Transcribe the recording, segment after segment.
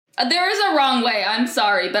There is a wrong way. I'm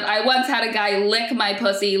sorry, but I once had a guy lick my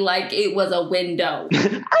pussy like it was a window. This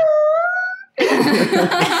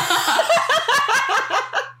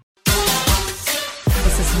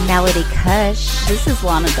is Melody Kush. This is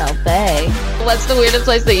Lana Del Rey. What's the weirdest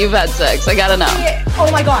place that you've had sex? I gotta know.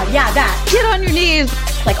 Oh my god, yeah, that. Get on your knees.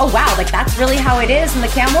 Like, oh wow, like that's really how it is in the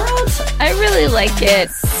cam world? I really like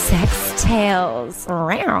it. Sex Tales.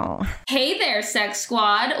 Hey there, Sex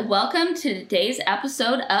Squad. Welcome to today's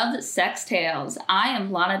episode of Sex Tales. I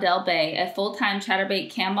am Lana Del Rey, a full-time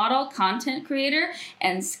Chaturbate cam model, content creator,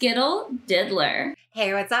 and Skittle diddler.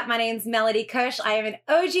 Hey, what's up? My name's Melody Kush. I am an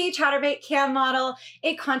OG Chaturbate cam model,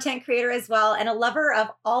 a content creator as well, and a lover of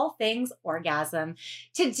all things orgasm.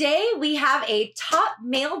 Today, we have a top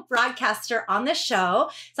male broadcaster on the show.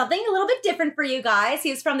 Something a little bit different for you guys.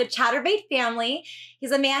 He's from the Chaturbate family.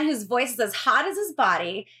 He's a man whose voice is as hot as his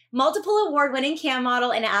body. Multiple award-winning cam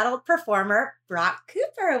model and adult performer, Brock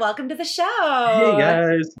Cooper. Welcome to the show. Hey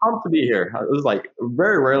guys, pumped to be here. It was like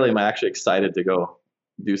very rarely am I actually excited to go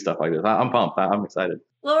do stuff like this. I'm pumped. I'm excited.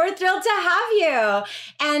 Well, we're thrilled to have you.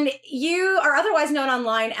 And you are otherwise known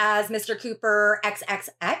online as Mr. Cooper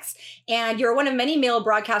XXX. And you're one of many male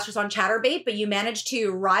broadcasters on Chaturbate, but you managed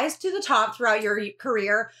to rise to the top throughout your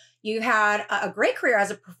career. You've had a great career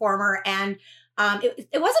as a performer, and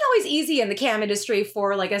it wasn't always easy in the cam industry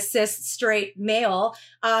for like a cis straight male.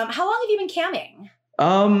 How long have you been camming?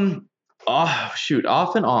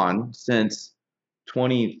 Off and on since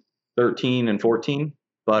 2013 and 14.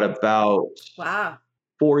 But about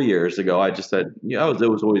 4 years ago, I just said, it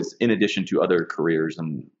was always in addition to other careers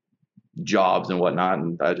and jobs and whatnot.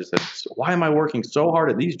 And I just said, why am I working so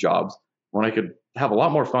hard at these jobs when I could have a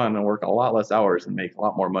lot more fun and work a lot less hours and make a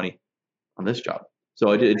lot more money on this job?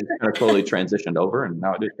 So it just kind of slowly transitioned over, and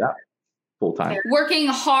now I do that full time. Working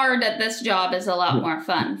hard at this job is a lot more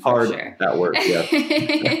fun, for sure. That works, yeah.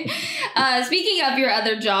 Speaking of your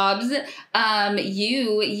other jobs,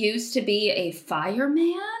 you used to be a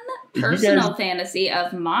fireman. Personal fantasy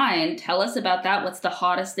of mine. Tell us about that. What's the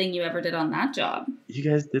hottest thing you ever did on that job? You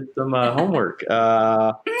guys did some homework.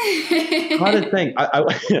 Hottest thing.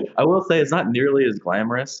 I will say it's not nearly as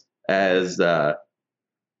glamorous as the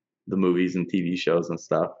movies and TV shows and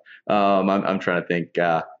stuff. I'm trying to think.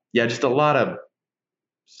 Just a lot of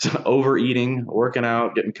overeating, working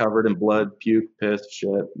out, getting covered in blood, puke, piss,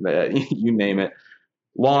 shit, you name it.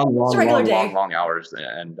 Long hours.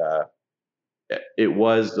 And it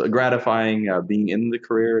was gratifying being in the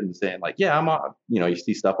career and saying like, yeah, I'm on, you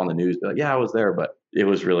see stuff on the news, but like, yeah, I was there, but it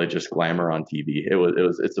was really just glamour on TV.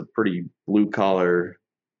 It's a pretty blue collar,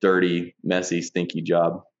 dirty, messy, stinky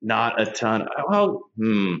job. Not a ton. Well, I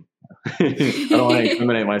don't want to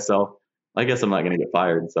incriminate myself. I guess I'm not going to get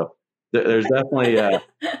fired. So there's definitely,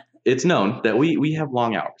 it's known that we have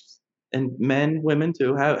long hours, and men, women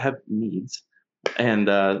too have needs. And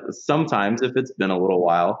sometimes if it's been a little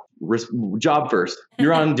while, job first,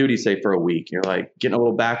 you're on duty, say for a week, you're like getting a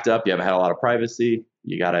little backed up. You haven't had a lot of privacy.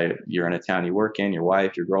 You're in a town you work in, your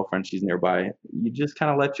wife, your girlfriend, she's nearby. You just kind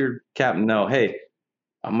of let your captain know, hey,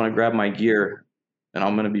 I'm going to grab my gear and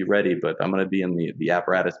I'm going to be ready, but I'm going to be in the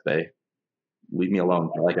apparatus bay. Leave me alone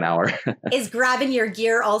for like an hour. Is grabbing your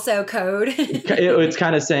gear also code? It's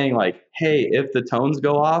kind of saying like, hey, if the tones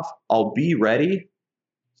go off, I'll be ready.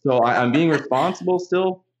 So I'm being responsible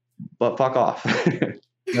still, but fuck off.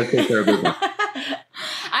 Let's take care of business.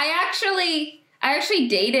 I actually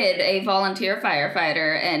dated a volunteer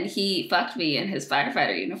firefighter, and he fucked me in his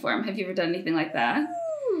firefighter uniform. Have you ever done anything like that?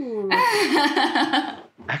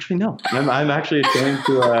 Actually, no. I'm actually ashamed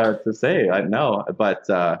to say I know, but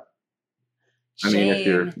I mean, if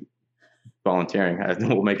you're volunteering,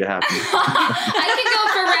 we'll make it happen. I can go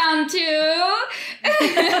for round 2.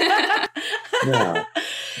 Yeah.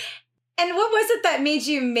 And what was it that made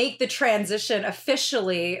you make the transition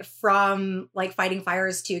officially from like fighting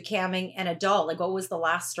fires to camming an adult? Like, what was the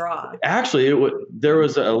last straw? Actually, there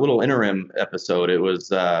was a little interim episode. It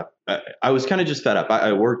was I was kind of just fed up.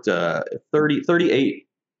 I worked 38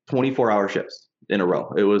 24-hour shifts in a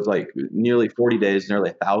row. It was like nearly 40 days, nearly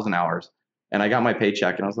 1,000 hours. And I got my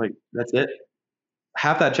paycheck and I was like, that's it.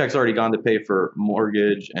 Half that check's already gone to pay for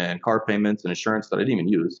mortgage and car payments and insurance that I didn't even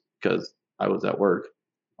use because I was at work.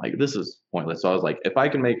 Like, this is pointless. So I was like, if I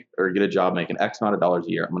can make or get a job making X amount of dollars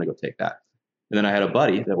a year, I'm going to go take that. And then I had a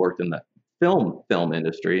buddy that worked in the film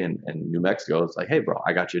industry in New Mexico. It's like, hey, bro,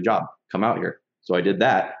 I got you a job. Come out here. So I did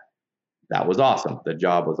that. That was awesome. The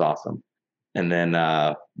job was awesome. And then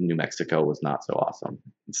New Mexico was not so awesome.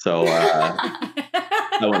 So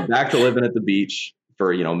I went back to living at the beach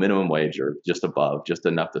for, minimum wage or just above, just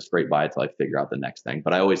enough to scrape by until I figure out the next thing.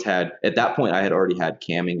 But I always had, at that point, I had already had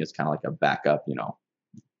camming as kind of like a backup,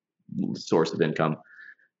 source of income.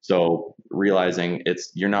 So realizing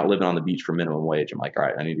you're not living on the beach for minimum wage. I'm like, all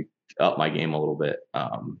right, I need to up my game a little bit.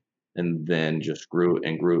 And then just grew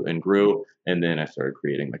and grew and grew. And then I started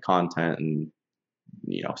creating the content and,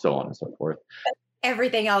 so on and so forth.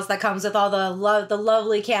 Everything else that comes with all the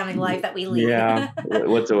lovely camming life that we lead. Yeah.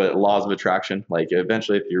 What's the laws of attraction? Like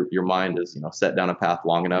eventually if your mind is, set down a path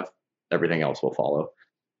long enough, everything else will follow.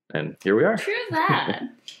 And here we are. True that.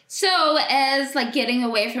 So as like getting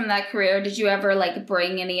away from that career, did you ever like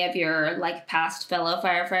bring any of your like past fellow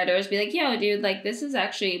firefighters, be like, yo, dude, like this is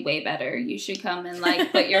actually way better. You should come and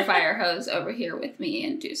like put your fire hose over here with me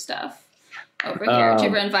and do stuff over here. Did you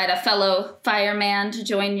ever invite a fellow fireman to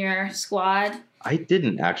join your squad? I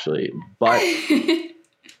didn't actually, but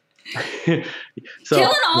so,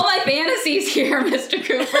 killing all my fantasies here, Mr.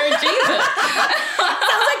 Cooper. Jesus.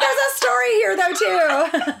 Sounds like there's a story here though too.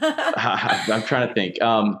 I'm trying to think.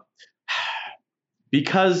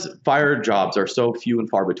 Because fire jobs are so few and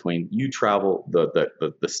far between, you travel the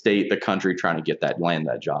state, the country trying to land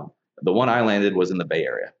that job. The one I landed was in the Bay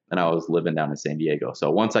Area, and I was living down in San Diego. So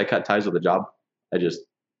once I cut ties with the job, I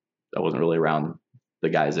wasn't really around the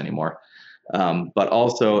guys anymore. But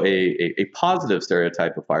also a positive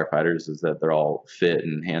stereotype of firefighters is that they're all fit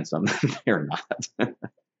and handsome. They're not.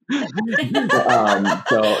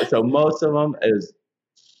 So most of them, as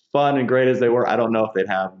fun and great as they were, I don't know if they'd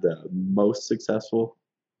have the most successful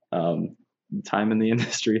time in the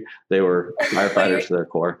industry. They were firefighters to their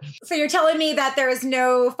core. So you're telling me that there is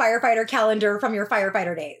no firefighter calendar from your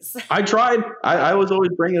firefighter days? I tried. I was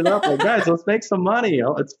always bringing it up like, guys, let's make some money.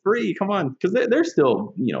 It's free. Come on. Because they're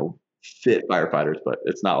still, fit firefighters, but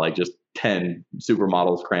it's not like just 10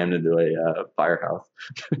 supermodels crammed into a firehouse.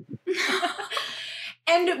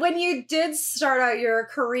 And when you did start out your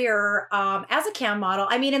career as a cam model,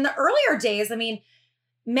 I mean, in the earlier days,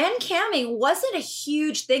 men camming wasn't a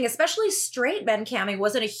huge thing, especially straight men camming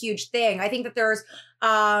wasn't a huge thing. I think that there's,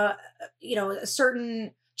 a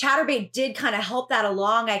certain Chaturbate did kind of help that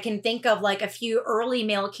along. I can think of like a few early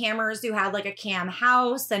male cammers who had like a cam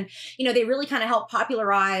house, and, they really kind of helped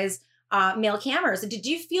popularize male cammers. Did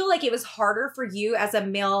you feel like it was harder for you as a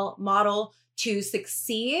male model to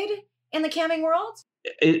succeed in the camming world?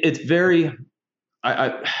 It's very,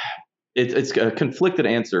 it's a conflicted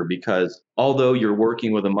answer, because although you're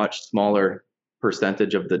working with a much smaller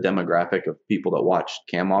percentage of the demographic of people that watch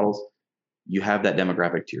cam models, you have that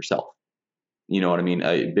demographic to yourself. You know what I mean?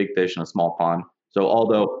 A big fish in a small pond. So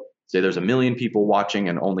although say there's 1 million people watching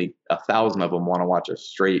and only 1,000 of them want to watch a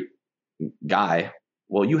straight guy,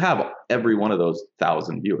 well, you have every one of those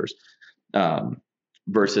 1,000 viewers.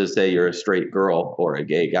 Versus say you're a straight girl or a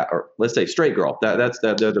gay guy, or let's say straight girl. They're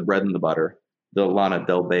the bread and the butter, the Lana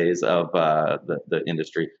Del Rey's of the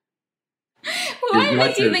industry.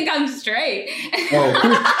 Why do you think I'm straight? Oh,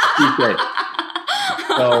 straight.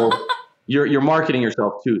 So you're marketing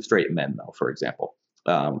yourself to straight men, though, for example,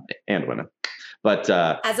 and women. But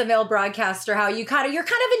as a male broadcaster, you're kind of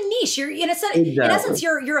a niche. You're in essence,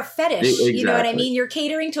 you're a fetish. Exactly. You know what I mean? You're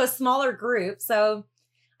catering to a smaller group, so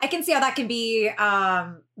I can see how that can be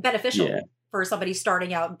beneficial for somebody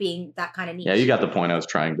starting out being that kind of niche. Yeah, you got the point I was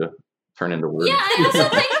trying to turn into words. Yeah, I also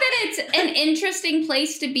think that it's an interesting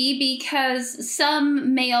place to be, because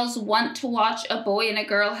some males want to watch a boy and a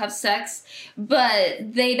girl have sex, but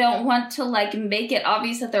they don't want to like make it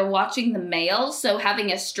obvious that they're watching the male. So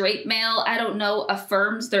having a straight male, I don't know,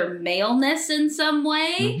 affirms their maleness in some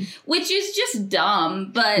way, which is just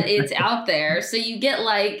dumb, but it's out there. So you get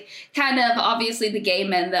like kind of obviously the gay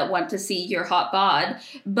men that want to see your hot bod,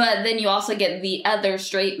 but then you also get the other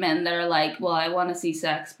straight men that are like, well, I want to see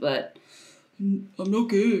sex, but I'm not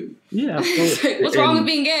gay. Yeah. What's wrong with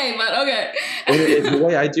being gay? But okay. The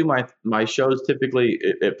way I do my shows, typically,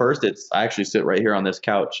 at first, I actually sit right here on this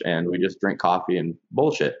couch and we just drink coffee and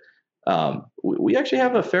bullshit. We actually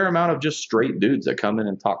have a fair amount of just straight dudes that come in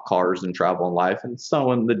and talk cars and travel and life. And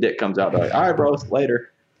someone, the dick comes out, like, all right, bro,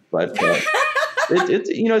 later. But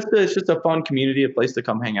it's just a fun community, a place to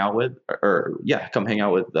come hang out with, come hang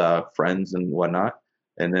out with friends and whatnot.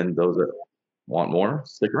 And then those that want more,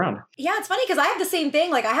 stick around. Yeah, it's funny because I have the same thing.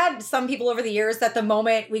 Like I had some people over the years that the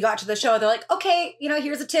moment we got to the show, they're like, okay,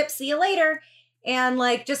 here's a tip, see you later. And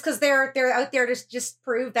like, just because they're out there to just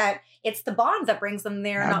prove that it's the bond that brings them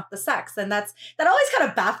there, not the sex. And that always kind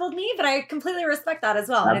of baffled me, but I completely respect that as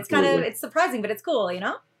well. Absolutely. And it's surprising, but it's cool,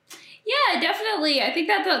 Yeah, definitely. I think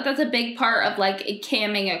that's a big part of like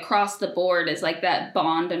camming across the board, is like that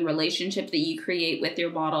bond and relationship that you create with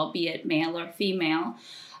your model, be it male or female.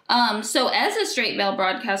 So as a straight male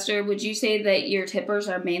broadcaster, would you say that your tippers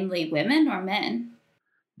are mainly women or men?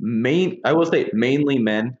 I will say mainly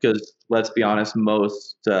men, because let's be honest,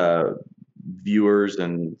 most viewers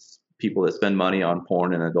and people that spend money on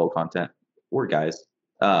porn and adult content, we're guys.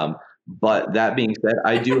 But that being said,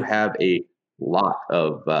 I do have a lot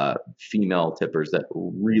of female tippers that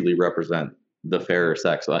really represent the fairer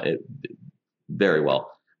sex very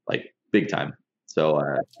well, like big time. So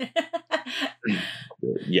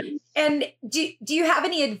yeah. And do you have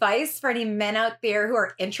any advice for any men out there who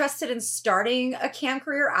are interested in starting a cam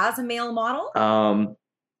career as a male model?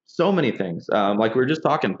 So many things. Like we were just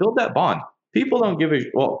talking, build that bond. People don't give a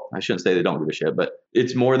well, I shouldn't say they don't give a shit, but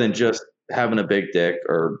it's more than just having a big dick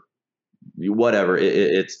or whatever.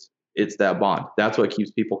 It's that bond. That's what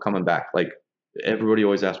keeps people coming back. Like everybody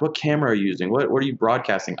always asks, what camera are you using? What are you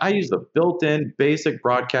broadcasting? I use the built-in basic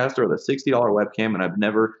broadcaster or the $60 webcam, and I've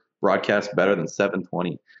never broadcast better than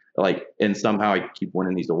 720. Like, and somehow I keep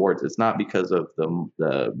winning these awards. It's not because of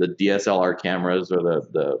the DSLR cameras or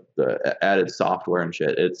the added software and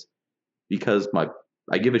shit. It's because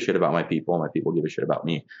I give a shit about my people, and my people give a shit about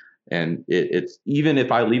me. And it's even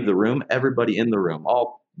if I leave the room, everybody in the room,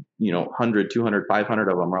 all 100, 200, 500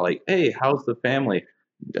 of them are like, hey, how's the family?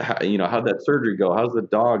 How'd that surgery go? How's the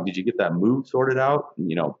dog? Did you get that move sorted out?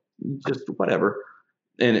 Just whatever.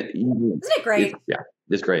 And isn't it great?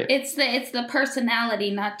 It's great. It's the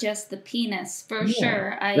personality, not just the penis, for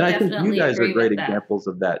sure. I think definitely you guys agree are great with that. examples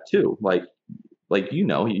of that too. Like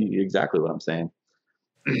exactly what I'm saying.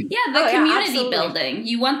 Yeah, community absolutely. building.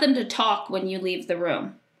 You want them to talk when you leave the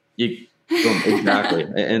room. Exactly.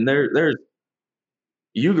 And there's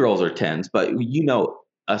you girls are 10s, but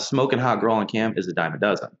a smoking hot girl on cam is a dime a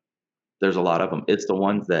dozen. There's a lot of them. It's the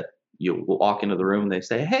ones that you walk into the room and they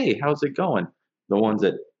say, hey, how's it going? The ones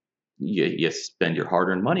that you spend your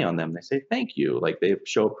hard-earned money on them. They say thank you, like they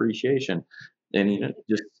show appreciation, and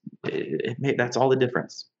that's all the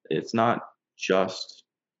difference. It's not just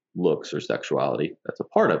looks or sexuality. That's a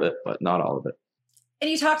part of it, but not all of it. And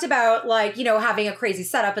you talked about having a crazy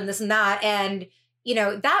setup and this and that, and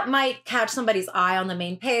that might catch somebody's eye on the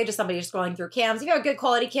main page if somebody's scrolling through cams. If you have a good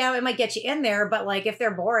quality cam, it might get you in there. But like if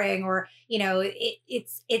they're boring or,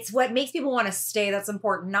 it's what makes people want to stay that's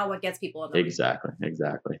important, not what gets people in the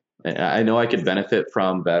Exactly. I know I could benefit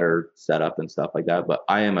from better setup and stuff like that, but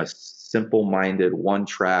I am a simple-minded, one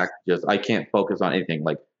track, I can't focus on anything.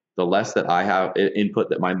 Like the less that I have input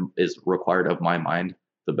that is required of my mind,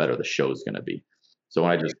 the better the show's going to be. So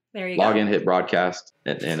when I just log in, hit broadcast,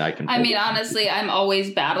 and I can... I mean, honestly, I'm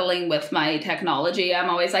always battling with my technology. I'm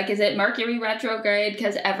always like, is it Mercury retrograde?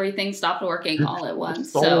 Because everything stopped working all at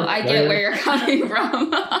once. So I get where you're coming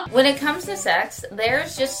from. When it comes to sex,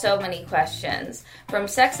 there's just so many questions. From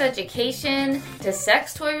sex education to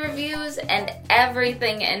sex toy reviews and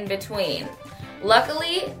everything in between.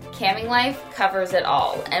 Luckily, Camming Life covers it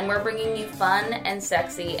all, and we're bringing you fun and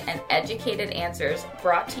sexy and educated answers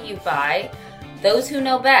brought to you by those who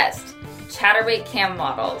know best, Chaturbate Cam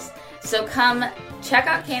Models. So come check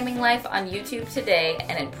out Camming Life on YouTube today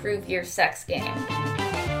and improve your sex game.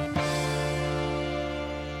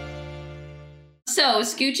 So,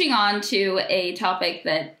 scooching on to a topic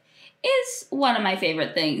that is one of my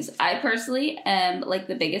favorite things. I personally am like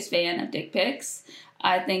the biggest fan of dick pics.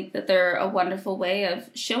 I think that they're a wonderful way of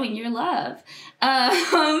showing your love.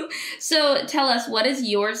 So tell us, what is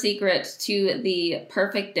your secret to the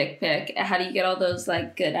perfect dick pic? How do you get all those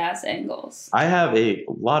like good ass angles? I have a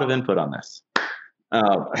lot of input on this.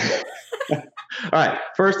 All right,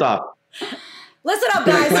 first off, listen up,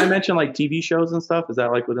 guys. Can I mention like TV shows and stuff? Is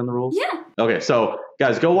that like within the rules? Yeah. Okay, so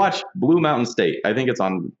guys, go watch Blue Mountain State. I think it's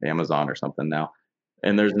on Amazon or something now.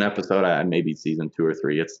 And there's an episode, maybe season 2 or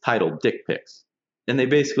 3. It's titled Dick Pics. And they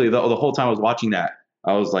basically, the whole time I was watching that,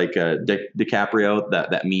 I was like DiCaprio,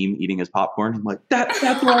 that meme eating his popcorn. I'm like, that's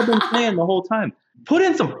what I've been saying the whole time. Put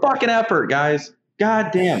in some fucking effort, guys.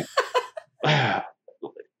 God damn.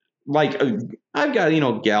 Like, I've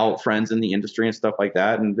got, gal friends in the industry and stuff like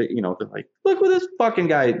that. And, they're like, look what this fucking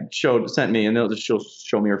guy sent me. And they'll just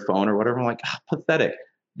show me her phone or whatever. I'm like, pathetic.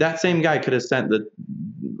 That same guy could have sent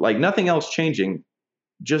nothing else changing,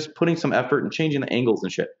 just putting some effort and changing the angles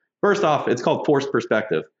and shit. First off, it's called forced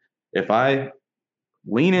perspective. If I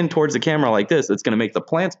lean in towards the camera like this, it's going to make the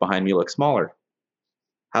plants behind me look smaller.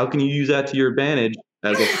 How can you use that to your advantage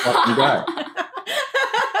as a fucking guy?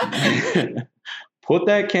 Put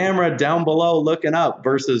that camera down below looking up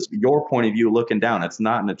versus your point of view looking down. It's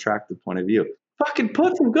not an attractive point of view. Fucking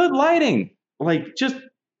put some good lighting. Like, just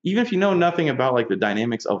even if you know nothing about like the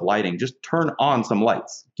dynamics of lighting, just turn on some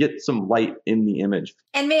lights, get some light in the image.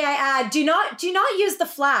 And may I add, do not use the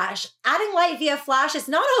flash. Adding light via flash is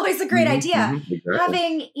not always a great idea. Exactly.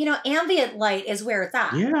 Having, ambient light is where it's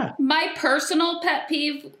at. Yeah. My personal pet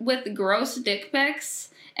peeve with gross dick pics,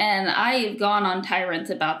 and I've gone on tyrants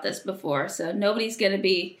about this before, so nobody's going to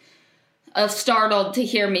be startled to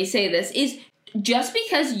hear me say this, is just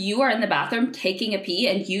because you are in the bathroom taking a pee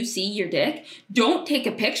and you see your dick, don't take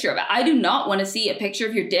a picture of it. I do not want to see a picture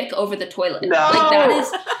of your dick over the toilet. No! Like, that is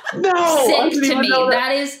sick to me.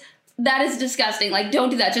 That is disgusting. Like, don't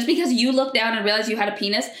do that. Just because you look down and realize you had a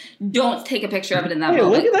penis, don't take a picture of it in that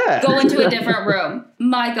moment. Look at that. Go into a different room.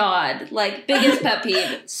 My God. Like, biggest pet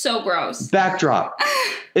peeve. So gross. Backdrop.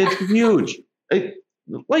 It's huge.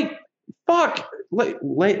 Fuck.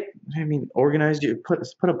 Organize you.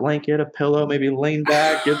 Put a blanket, a pillow, maybe lean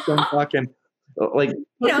back, get some fucking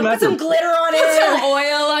put some glitter on Put some it.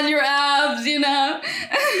 oil on your abs,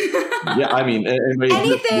 Yeah, I mean, anybody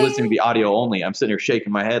listening to the audio only, I'm sitting here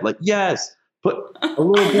shaking my head like, yes, put a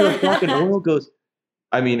little bit of fucking oil goes.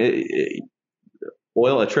 I mean,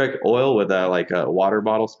 oil with a water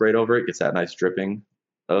bottle sprayed over it gets that nice dripping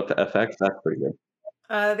effect. That's pretty good.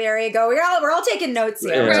 There you go. We're all taking notes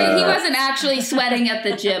here. Right, he wasn't actually sweating at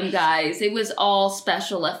the gym, guys. It was all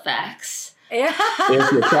special effects. Yeah.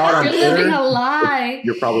 If you're proud on You're Twitter, living a lie.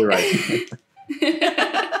 You're probably right.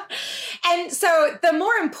 And so the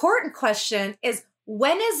more important question is,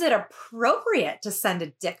 when is it appropriate to send a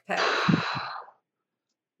dick pic?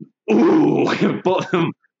 Ooh.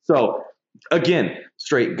 So again,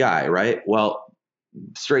 straight guy, right? Well,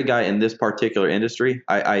 straight guy in this particular industry,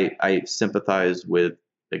 I sympathize with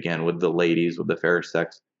the ladies, with the fair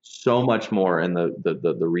sex, so much more in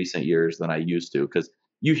the recent years than I used to, because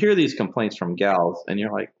you hear these complaints from gals and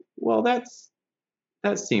you're like, well, that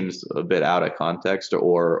seems a bit out of context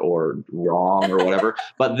or wrong or whatever.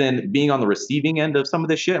 But then being on the receiving end of some of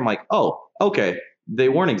this shit, I'm like, oh, okay, they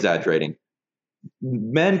weren't exaggerating.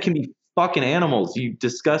 Men can be fucking animals, you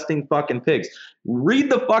disgusting fucking pigs.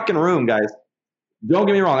 Read the fucking room, guys. Don't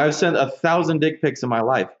get me wrong. I've sent 1,000 dick pics in my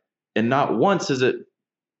life, and not once has it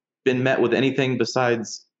been met with anything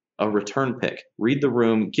besides a return pic. Read the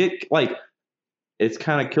room. It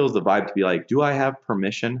kind of kills the vibe to be like, do I have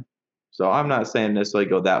permission? So I'm not saying necessarily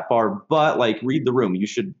go that far, but read the room. You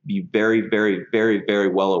should be very, very, very, very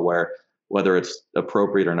well aware whether it's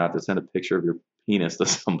appropriate or not to send a picture of your penis to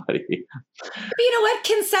somebody. But you know what?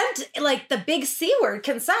 Consent, the big C word,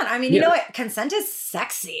 consent. I mean, you know what? Consent is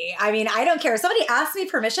sexy. I mean, I don't care. If somebody asks me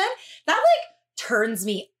permission, that turns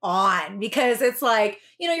me on, because it's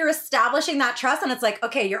you're establishing that trust, and it's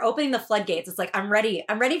okay, you're opening the floodgates. It's I'm ready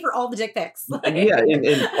for all the dick pics. Yeah.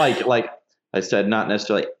 And like I said, not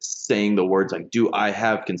necessarily saying the words do I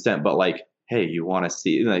have consent, but hey, you want to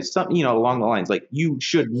see something, along the lines, you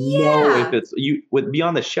should know if it's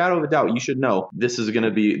beyond the shadow of a doubt, you should know this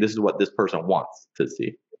is what this person wants to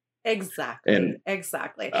see. Exactly. And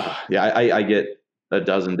exactly. I get a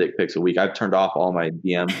dozen dick pics a week. I've turned off all my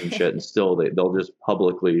DMs and shit, and still they'll just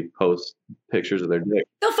publicly post pictures of their dick.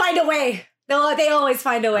 They'll find a way. They always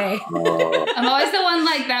find a way. I'm always the one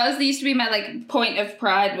that used to be my point of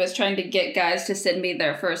pride, was trying to get guys to send me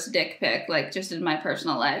their first dick pic, just in my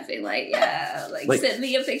personal life. They send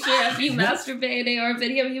me a picture of you masturbating or a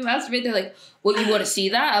video of you masturbating. They're like, well, you want to see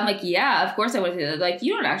that? I'm like, yeah, of course I want to see that.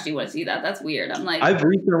 You don't actually want to see that. That's weird. I'm like, I've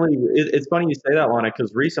recently, it's funny you say that, Lana,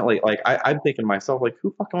 because recently, I'm thinking to myself,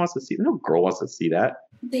 who fucking wants to see that? No girl wants to see that.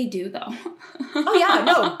 They do, though. Oh, yeah.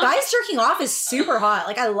 No, guys jerking off is super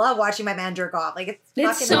hot. I love watching my man jerk off. It's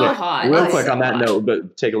fucking so hot. Real quick on that note,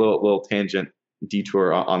 but take a little tangent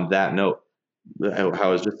detour on that note. I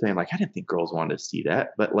was just saying, I didn't think girls wanted to see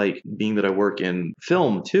that. But, being that I work in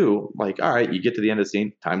film, too, all right, you get to the end of the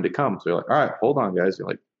scene, time to come. So you're like, all right, hold on, guys. You're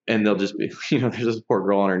like, and they'll just be, there's this poor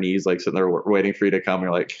girl on her knees, sitting there waiting for you to come.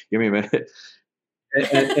 You're like, give me a minute.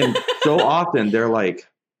 And so often they're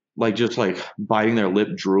just biting their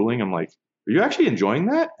lip, drooling. I'm like, are you actually enjoying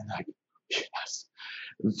that? And they're like, yes.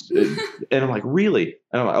 And I'm like, really?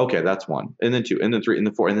 And I'm like, okay, that's one. And then two, and then three, and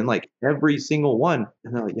then four. And then every single one.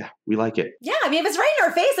 And they're like, yeah, we like it. Yeah. I mean, if it's right in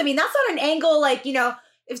our face, that's not an angle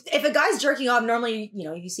if a guy's jerking off, normally,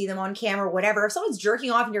 you see them on camera or whatever. If someone's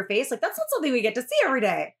jerking off in your face, that's not something we get to see every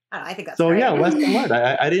day. I think that's so. Great. Yeah, lesson learned.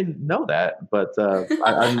 I didn't know that, but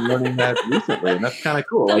I'm learning that recently, and that's kind of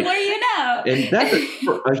cool. The more you know. And that's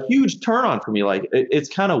a huge turn on for me. It's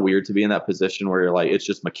kind of weird to be in that position where you're it's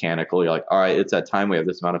just mechanical. You're all right, it's that time. We have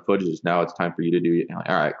this amount of footage. Now it's time for you to do it. You're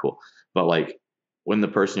all right, cool. But when the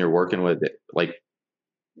person you're working with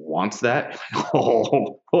wants that,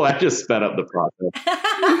 I just sped up the process.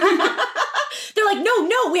 They're like,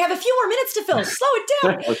 no, we have a few more minutes to fill. Slow it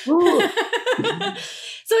down.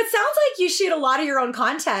 So it sounds like you shoot a lot of your own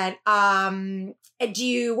content. Do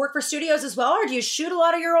you work for studios as well, or do you shoot a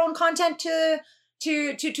lot of your own content to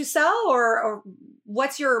sell, or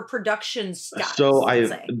what's your production status? So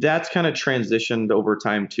that's kind of transitioned over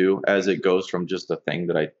time too, as it goes from just a thing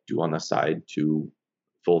that I do on the side to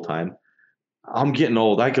full time. I'm getting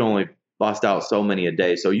old. I can only bust out so many a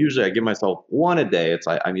day. So usually I give myself one a day. It's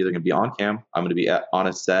like I'm either going to be on cam, I'm going to be on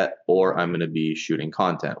a set, or I'm going to be shooting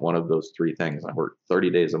content. One of those three things. I work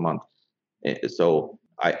 30 days a month. So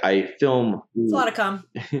I film. It's a lot of cum.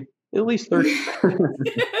 At least 30.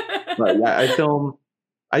 But yeah, I film.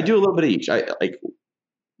 I do a little bit of each. I like,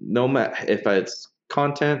 no matter if it's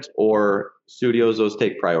content or studios, those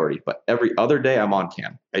take priority. But every other day I'm on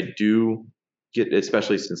cam. I do get,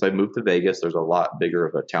 especially since I moved to Vegas, there's a lot bigger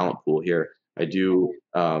of a talent pool here. I do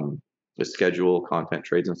schedule content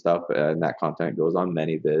trades and stuff, and that content goes on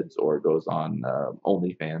ManyVids or it goes on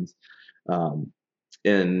OnlyFans.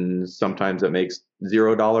 And sometimes it makes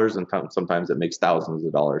 $0 and sometimes it makes thousands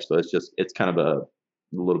of dollars. So it's kind of a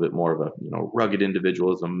little bit more of a, rugged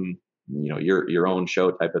individualism, your own show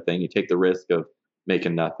type of thing. You take the risk of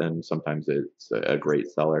making nothing. Sometimes it's a great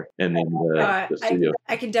seller. And then the studio.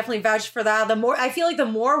 I can definitely vouch for that. I feel like the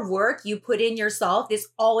more work you put in yourself, there's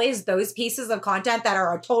always those pieces of content that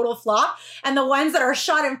are a total flop. And the ones that are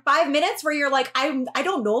shot in 5 minutes where you're like, I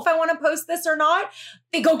don't know if I want to post this or not.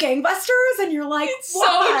 They go gangbusters and you're like, it's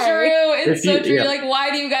why? so true. It's so true. Yeah. Like,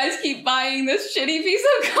 why do you guys keep buying this shitty piece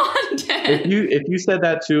of content? If you said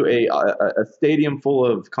that to a stadium full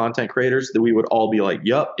of content creators, that we would all be like,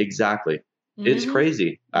 yup, exactly. It's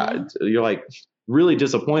crazy. You're like really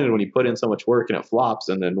disappointed when you put in so much work and it flops,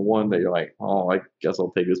 and then one that you're like, oh, I guess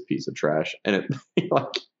I'll take this piece of trash, and it's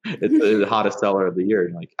the hottest seller of the year.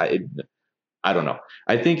 And like I don't know.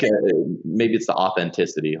 I think maybe it's the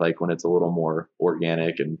authenticity, like when it's a little more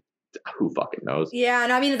organic, and who fucking knows? Yeah,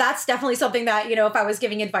 and I mean that's definitely something that if I was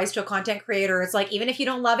giving advice to a content creator, it's like even if you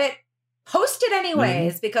don't love it, post it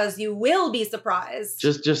anyways, because you will be surprised.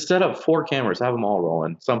 Just set up 4 cameras, have them all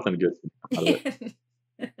rolling. Something good.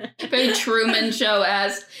 Very Truman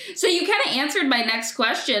Show-esque. So you kind of answered my next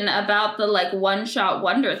question about the one-shot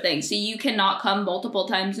wonder thing. So you cannot come multiple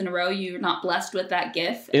times in a row. You're not blessed with that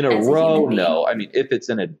gift. In a row, no. I mean, if it's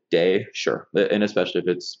in a day, sure, and especially if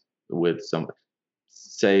it's with some,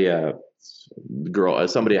 say, girl,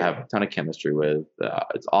 somebody I have a ton of chemistry with,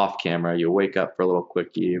 it's off camera, you wake up for a little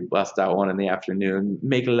quickie, bust out one in the afternoon,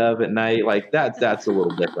 make love at night, like that's a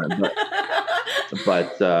little different.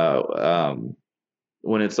 But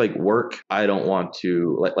when it's like work, I don't want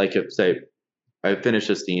to, like if say I finish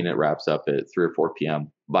a scene, it wraps up at 3 or 4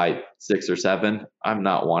 p.m. By 6 or 7, I'm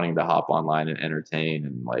not wanting to hop online and entertain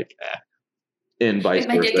and and vice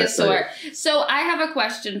versa. My dick is sore. So I have a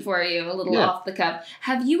question for you, a little off the cuff.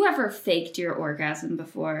 Have you ever faked your orgasm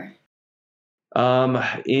before?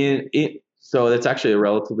 So that's actually a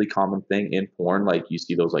relatively common thing in porn. Like you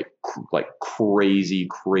see those like crazy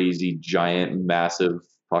giant, massive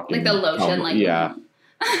fucking like the lotion, yeah.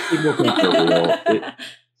 People think they're real.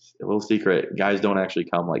 A little secret: guys don't actually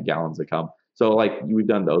come like gallons of cum. So like we've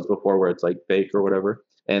done those before, where it's like fake or whatever.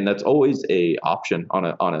 And that's always a option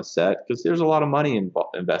on a set, because there's a lot of money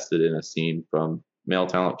invested in a scene, from male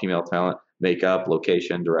talent, female talent, makeup,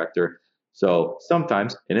 location, director. So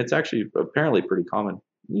sometimes, and it's actually apparently pretty common,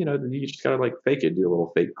 you just gotta like fake it, do a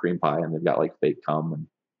little fake cream pie, and they've got like fake cum.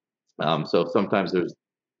 And so sometimes there's,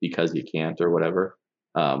 because you can't or whatever.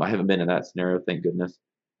 I haven't been in that scenario, thank goodness,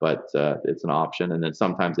 but it's an option. And then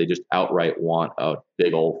sometimes they just outright want a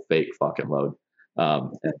big old fake fucking load.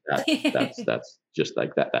 And that's just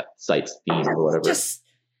like that site's theme or whatever. Just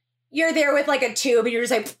you're there with like a tube and you're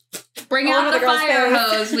just like, bring out the fire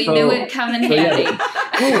hose. We knew it coming handy.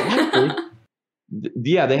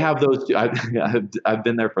 Yeah, they have those too. I've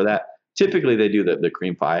been there for that. Typically they do the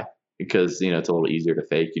cream pie because it's a little easier to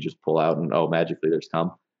fake. You just pull out and magically there's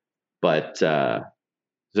cum. But so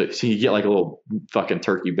you get like a little fucking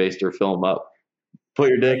turkey baster, fill them up, put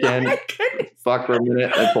your dick in, fuck for a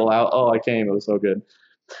minute, and pull out. Oh, I came. It was so good.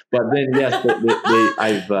 But then, yes,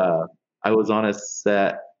 I was on a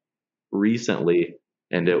set recently,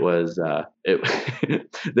 and it was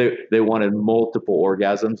they wanted multiple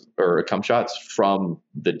orgasms or cum shots from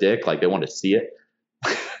the dick, like they wanted to see it,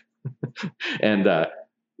 and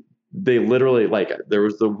they literally there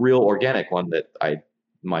was the real organic one that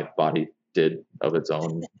my body did of its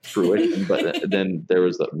own fruition, but then there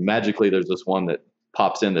was magically there's this one that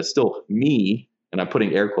pops in that's still me, and I'm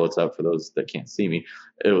putting air quotes up for those that can't see me.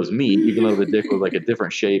 It was me, even though the dick was like a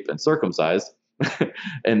different shape and circumcised.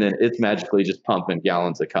 And then it's magically just pumping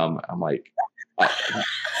gallons of cum. I'm like,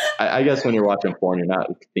 I guess when you're watching porn, you're not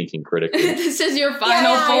thinking critically. This is your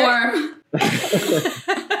final form.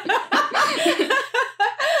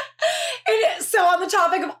 And so on the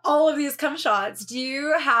topic of all of these cum shots, do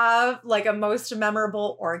you have like a most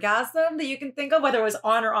memorable orgasm that you can think of, whether it was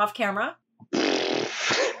on or off camera? No.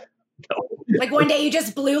 Like one day you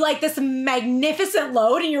just blew like this magnificent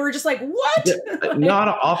load and you were just like, what? Not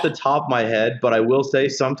off the top of my head, but I will say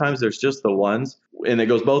sometimes there's just the ones, and it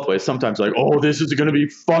goes both ways. Sometimes like, oh, this is going to be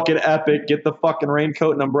fucking epic. Get the fucking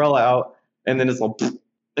raincoat and umbrella out. And then it's like, and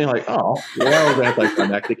you're like, oh, well, that was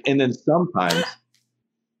anticlimactic. And then sometimes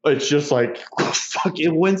it's just like, fuck it,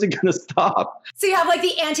 when's it going to stop? So you have like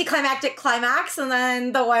the anticlimactic climax and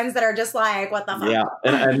then the ones that are just like, what the fuck? Yeah,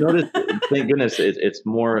 and I noticed, thank goodness, it's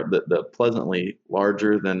more the pleasantly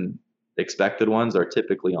larger than expected ones are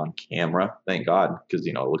typically on camera. Thank God, because,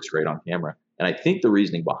 it looks great on camera. And I think the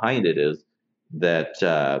reasoning behind it is that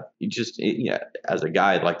as a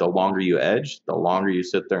guy, like the longer you edge, the longer you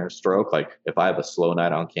sit there and stroke. Like if I have a slow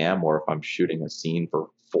night on cam or if I'm shooting a scene for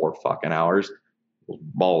 4 fucking hours,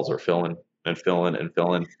 balls are filling and filling and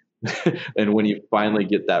filling. And when you finally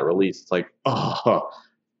get that release, it's like, oh,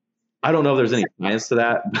 I don't know if there's any science to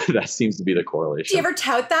that, but that seems to be the correlation. Do you ever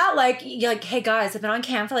tout that? Like, you're like, hey guys, I've been on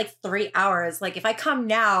cam for like 3 hours. Like if I come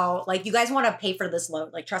now, like you guys want to pay for this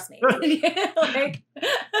load, like trust me. Like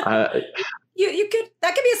you could,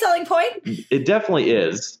 that could be a selling point. It definitely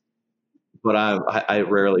is. But I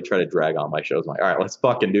rarely try to drag on my shows. I'm like, all right, let's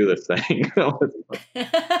fucking do this thing.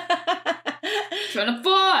 Trying to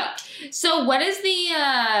fuck. So what is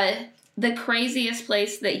the craziest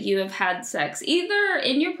place that you have had sex, either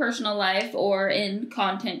in your personal life or in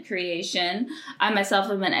content creation? I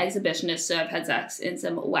myself am an exhibitionist, so I've had sex in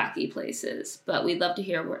some wacky places, but we'd love to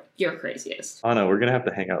hear your craziest. Oh no, we're going to have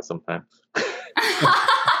to hang out sometime. Bring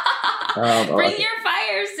your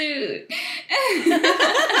fire suit.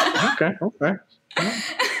 Okay. All right,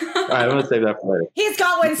 I'm going to save that for later. He's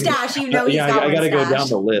got one stash. He's got one stash. I got to go down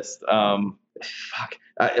the list. Fuck.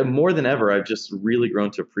 More than ever, I've just really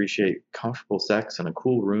grown to appreciate comfortable sex in a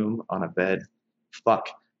cool room on a bed. Fuck.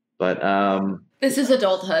 But this is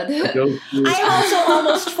adulthood. I am also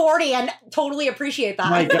almost 40 and totally appreciate that.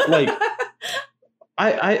 My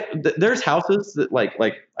God, there's houses that like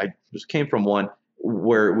I just came from one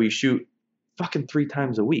where we shoot fucking 3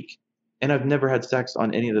 times a week, and I've never had sex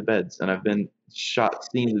on any of the beds, and I've been shot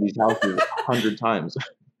scenes of these houses 100 times.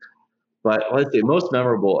 But let's see, most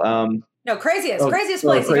memorable. Craziest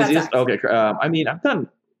place you've had sex. Okay, I mean, I've done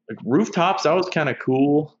like rooftops. That was kind of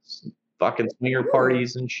cool. Fucking swinger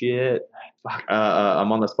parties and shit. Fuck,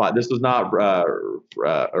 I'm on the spot. This was not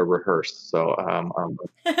rehearsed, so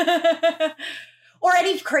Or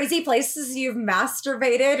any crazy places you've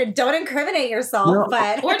masturbated, and don't incriminate yourself,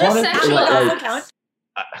 but or just sexual doesn't count.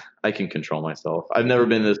 I can control myself. I've never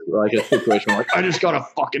been in this like a situation where like I just gotta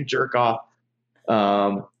fucking jerk off.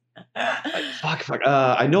 I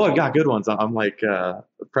know I've got good ones. I'm like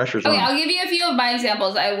pressure's on. Okay, I'll give you a few of my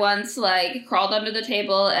examples. I once crawled under the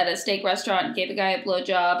table at a steak restaurant and gave a guy a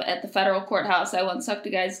blowjob. At the federal courthouse, I once sucked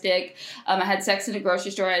a guy's dick. I had sex in a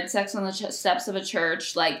grocery store. I had sex on the steps of a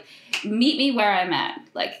church. Like, meet me where I'm at.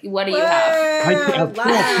 Like, what do you have?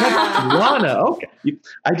 Lana, okay.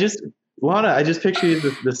 Lana, I just picture you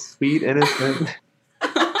this sweet, innocent.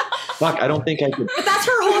 Fuck, I don't think I could. But that's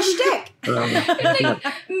her whole shtick.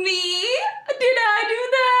 Me? Did I do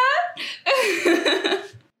that?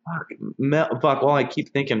 Fuck, Mel. Fuck. Well, I keep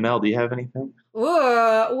thinking, Mel. Do you have anything?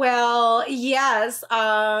 Ooh, well, yes.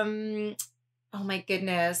 Oh my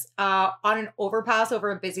goodness. On an overpass over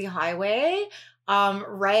a busy highway.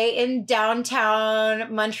 Right in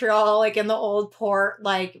downtown Montreal, like in the old port,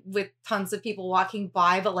 like with tons of people walking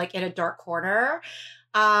by, but like in a dark corner.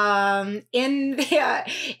 In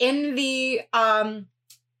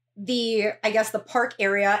the I guess the park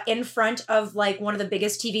area in front of like one of the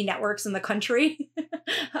biggest TV networks in the country.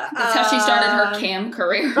 That's how she started her cam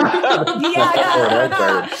career. Yeah.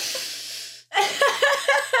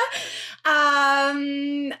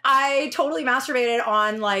 I totally masturbated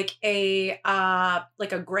on like a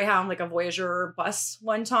Greyhound, like a Voyager bus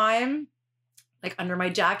one time, like under my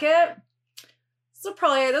jacket. So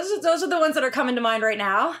probably those are the ones that are coming to mind right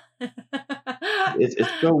now. It's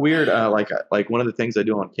so weird. Like one of the things I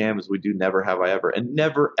do on cam is we do never have I ever, and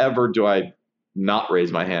never ever do I not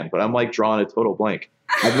raise my hand. But I'm like drawing a total blank.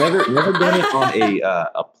 I've never done it on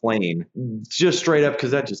a plane, just straight up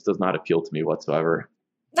because that just does not appeal to me whatsoever.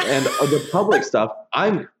 And the public stuff,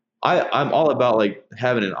 I'm all about like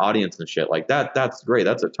having an audience and shit like that. That's great.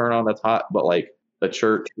 That's a turn on. That's hot. But like a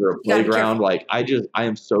church or a playground, like I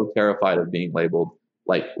am so terrified of being labeled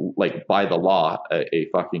like by the law, a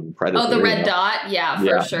fucking predator. Oh, the red dot? Yeah,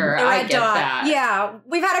 for sure. The red I get dot. that. Yeah.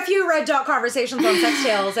 We've had a few red dot conversations on Sex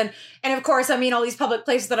Tales. And of course, I mean, all these public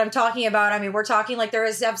places that I'm talking about, I mean, we're talking like there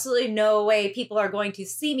is absolutely no way people are going to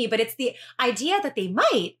see me, but it's the idea that they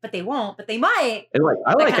might, but they won't, but they might. And like,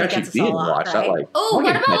 I like actually gets us being all off, watched. right? I like. Oh,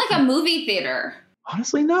 what about like a movie theater?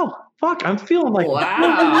 Honestly, no. Fuck, I'm feeling like Wow.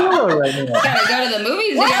 right now. Gotta go to the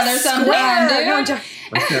movies What? together sometime, Square. dude. No, I'm joking.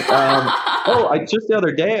 Just the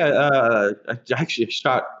other day, I actually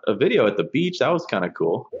shot a video at the beach. That was kind of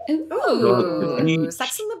cool. Ooh.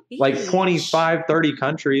 Sex on the beach. Like 25, 30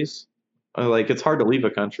 countries. Like, it's hard to leave a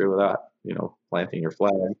country without, planting your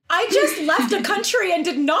flag. I just left a country and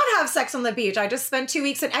did not have sex on the beach. I just spent 2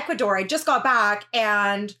 weeks in Ecuador. I just got back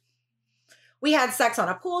and we had sex on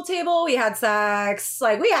a pool table. We had sex,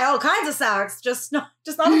 like we had all kinds of sex, just not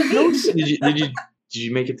on the beach. Did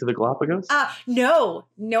you make it to the Galapagos? No,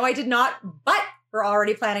 I did not. But we're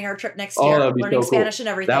already planning our trip next year, that'd be learning so cool. Spanish and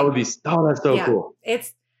everything. That would be. Oh, that's so cool.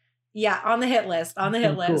 It's on the hit list. On the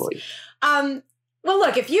hit list. Cool. Well,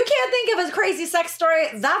 look, if you can't think of a crazy sex story,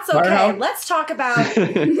 that's okay. Firehouse? Let's talk about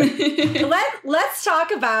let's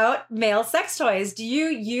talk about male sex toys. Do you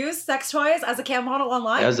use sex toys as a cam model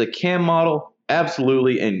online? As a cam model,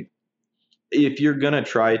 absolutely. And if you're gonna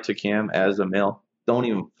try to cam as a male, don't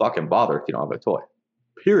even fucking bother if you don't have a toy.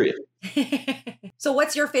 Period. So,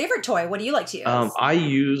 what's your favorite toy? What do you like to use? I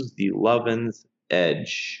use the Lovin's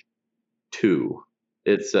Edge 2.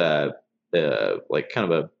 It's like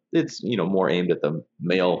kind of a. It's more aimed at the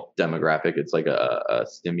male demographic. It's like a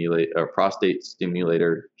prostate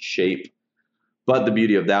stimulator shape. But the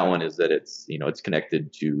beauty of that one is that it's it's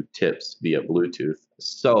connected to tips via Bluetooth,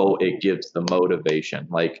 so it gives the motivation.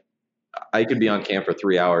 Like I could be on cam for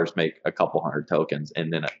 3 hours, make a couple hundred tokens,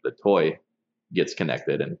 and then the toy gets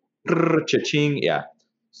connected and cha-ching, yeah.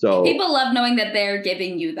 So people love knowing that they're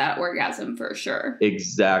giving you that orgasm for sure.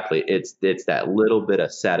 Exactly. It's that little bit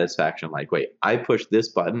of satisfaction. Like, wait, I push this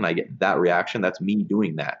button, I get that reaction. That's me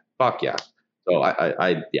doing that. Fuck yeah. So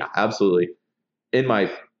I absolutely. In my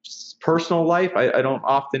personal life, I don't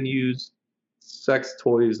often use sex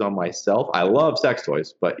toys on myself. I love sex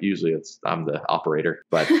toys, but usually I'm the operator.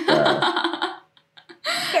 But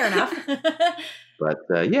fair enough. But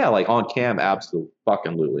like on cam,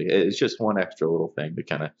 absolutely. It's just one extra little thing to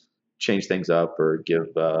kind of change things up or give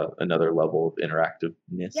another level of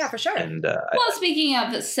interactiveness. Yeah, for sure. And well, speaking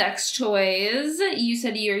of sex toys, you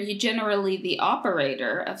said you're generally the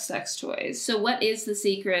operator of sex toys. So what is the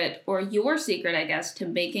secret, or your secret, I guess, to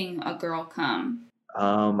making a girl come?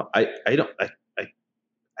 I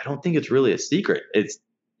don't think it's really a secret. It's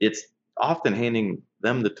often handing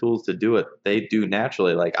them the tools to do it. They do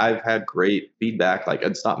naturally. Like I've had great feedback. Like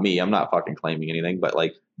it's not me. I'm not fucking claiming anything, but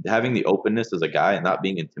like having the openness as a guy and not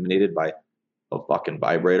being intimidated by a fucking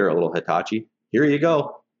vibrator, a little Hitachi. Here you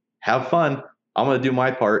go. Have fun. I'm going to do my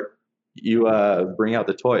part. You bring out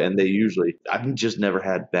the toy. And I've just never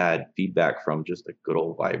had bad feedback from just a good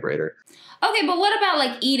old vibrator. Okay, but what about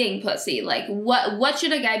like eating pussy? Like what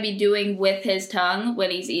should a guy be doing with his tongue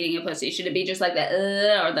when he's eating a pussy? Should it be just like the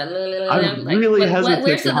or the I'm like, really hesitant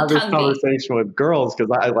where's to have this conversation with girls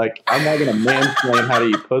because I'm not going to mansplain how to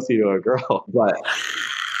eat pussy to a girl.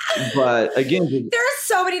 But again, there's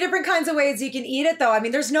so many different kinds of ways you can eat it, though. I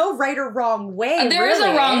mean, there's no right or wrong way. There is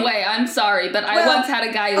a wrong way. I'm sorry, but I once had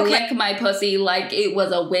a guy lick my pussy like it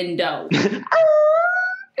was a window.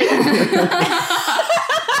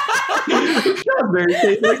 Strawberries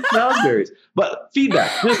taste like strawberries. But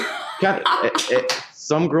feedback, just kind of,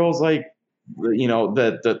 some girls like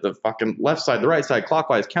the fucking left side, the right side,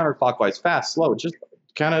 clockwise, counterclockwise, fast, slow. Just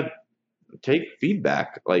kind of take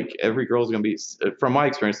feedback. Like every girl's gonna be, from my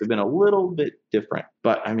experience, they've been a little bit different.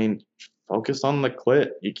 But I mean, focus on the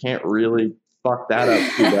clit. You can't really fuck that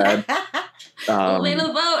up too bad.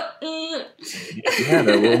 Little boat. Yeah,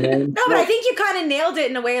 the little man. No, but I think you kind of nailed it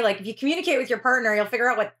in a way. Like if you communicate with your partner, you'll figure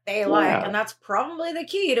out what they like, and that's probably the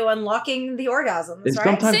key to unlocking the orgasms, And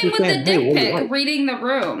right? Same with the dick pic, reading the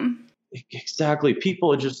room. Exactly.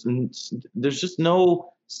 People are there's just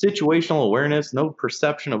no situational awareness, no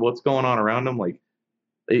perception of what's going on around them. Like,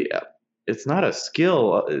 it's not a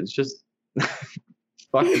skill. It's just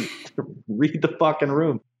fucking read the fucking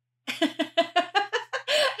room.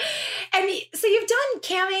 And so you've done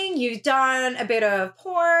camming, you've done a bit of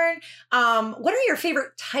porn. What are your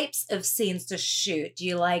favorite types of scenes to shoot? Do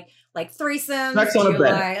you like threesomes? Sex on a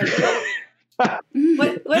bed.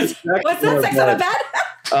 What's that? Sex on a bed?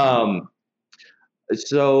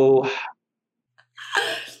 So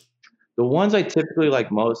the ones I typically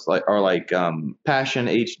like most are Passion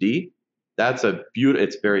HD. That's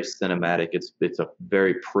it's very cinematic. It's a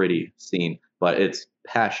very pretty scene. but it's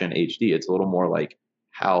Passion HD. It's a little more like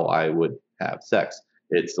how I would have sex.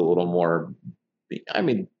 It's a little more, I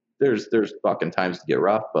mean, there's fucking times to get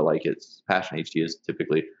rough, but like it's Passion HD is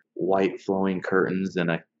typically white flowing curtains and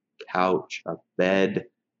a couch, a bed,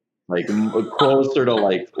 like closer to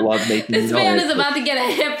like love making. This man is about to get a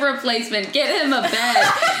hip replacement. Get him a bed.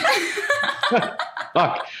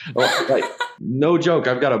 Fuck. Well, like, no joke.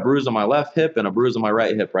 I've got a bruise on my left hip and a bruise on my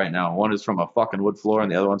right hip right now. One is from a fucking wood floor and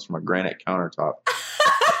the other one's from a granite countertop.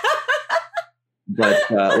 But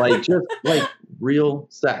like just like real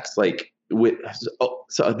sex, like with.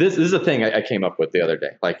 So this is a thing I came up with the other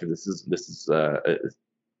day. Like this is.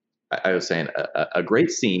 I was saying a great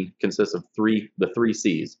scene consists of the three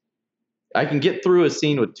C's. I can get through a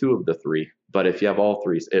scene with two of the three, but if you have all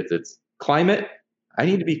three, it's climate. I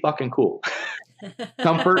need to be fucking cool.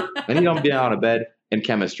 Comfort. I need to be on a bed, and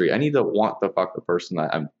chemistry. I need to want to fuck the person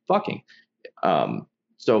that I'm fucking.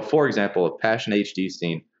 So, for example, a Passion HD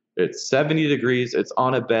scene. It's 70 degrees. It's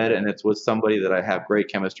on a bed, and it's with somebody that I have great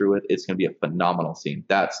chemistry with. It's going to be a phenomenal scene.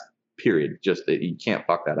 That's period. Just you can't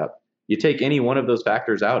fuck that up. You take any one of those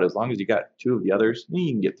factors out, as long as you got two of the others,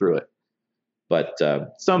 you can get through it. But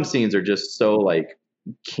some scenes are just so like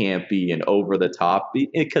campy and over the top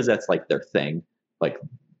because that's like their thing. Like,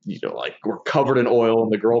 you know, like we're covered in oil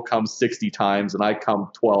and the girl comes 60 times and I come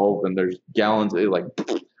 12 and there's gallons. Like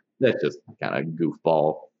that's just kind of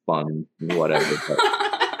goofball fun, whatever.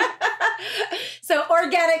 So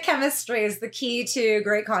organic chemistry is the key to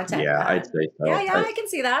great content. Yeah, I'd say so. Yeah, I can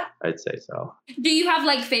see that. I'd say so. Do you have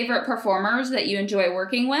like favorite performers that you enjoy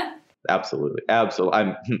working with? Absolutely.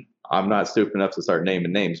 I'm not stupid enough to start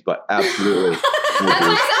naming names, but absolutely. That's why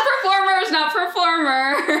I said performers, not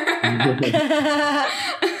performer.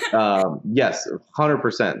 Yes,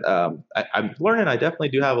 100%. I'm learning. I definitely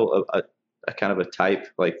do have a kind of a type,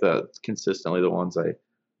 like consistently the ones I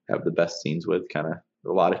have the best scenes with. Kind of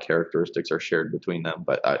a lot of characteristics are shared between them,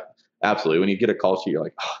 but absolutely, when you get a call sheet, you're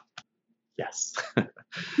like, oh, yes.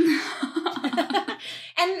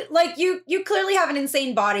 And like you clearly have an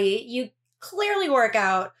insane body. You clearly work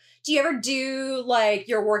out. Do you ever do like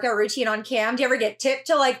your workout routine on cam? Do you ever get tipped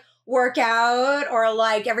to like work out, or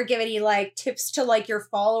like ever give any like tips to like your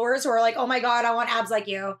followers who are like, oh my God, I want abs like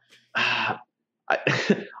you?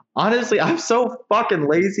 Honestly, I'm so fucking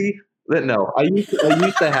lazy that no. I used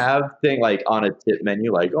to have thing like on a tip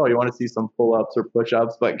menu, like, oh, you want to see some pull-ups or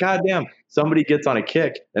push-ups? But goddamn, somebody gets on a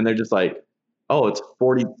kick and they're just like, oh, it's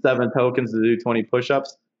 47 tokens to do 20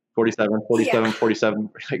 push-ups, 47, yeah. 47.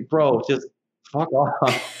 Like, bro, just fuck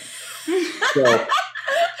off. So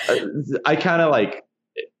I kind of like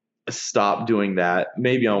stop doing that.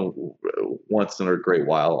 Maybe on once in a great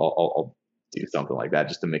while I'll do something like that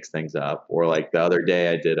just to mix things up. Or like the other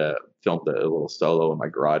day I filmed a little solo in my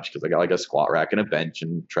garage because I got like a squat rack and a bench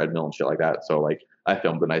and treadmill and shit like that. So like I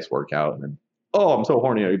filmed a nice workout and then, oh, I'm so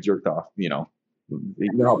horny I jerked off, you know how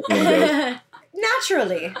it goes.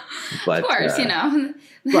 Naturally. But, of course,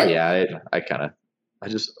 but yeah, I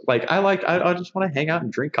just want to hang out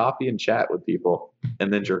and drink coffee and chat with people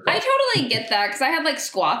and then jerk off. I totally get that because I had like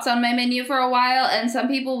squats on my menu for a while and some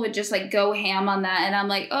people would just like go ham on that and I'm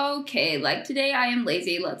like, okay, like today I am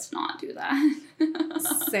lazy. Let's not do that.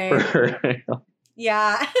 Same.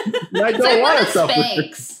 Yeah. I don't want to suffer.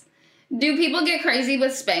 Spanx. Do people get crazy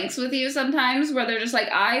with Spanx with you sometimes where they're just like,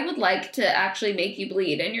 I would like to actually make you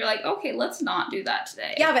bleed. And you're like, okay, let's not do that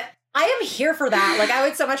today. Yeah, but I am here for that. Like, I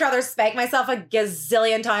would so much rather spank myself a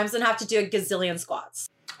gazillion times than have to do a gazillion squats.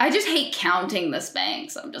 I just hate counting the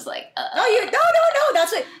Spanx. I'm just like, No.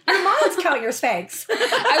 That's what your mom's count your Spanx. I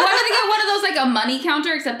wanted to get one of those like a money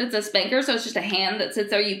counter, except it's a spanker, so it's just a hand that sits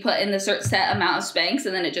there. You put in the certain set amount of Spanx,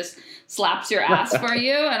 and then it just slaps your ass for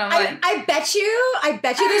you. And I'm like, I bet you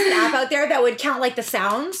there's an app out there that would count like the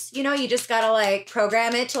sounds. You know, you just gotta like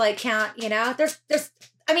program it to like count. You know, there's.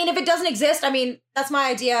 I mean, if it doesn't exist, I mean, that's my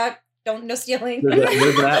idea. No stealing.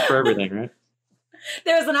 There's an app for everything, right?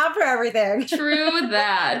 There's an app for everything. True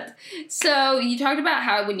that. So you talked about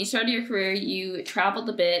how when you started your career, you traveled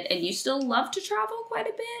a bit and you still love to travel quite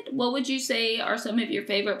a bit. What would you say are some of your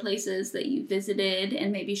favorite places that you visited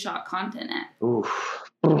and maybe shot content at? Oof.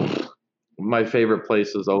 My favorite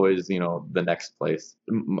place is always, the next place.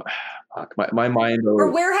 My mind.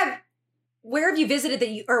 Or where have you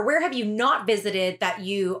visited where have you not visited that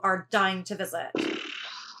you are dying to visit?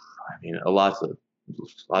 I mean, a lot of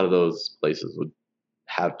those places would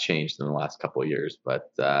have changed in the last couple of years,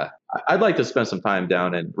 but I'd like to spend some time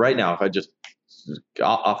down in right now. If I just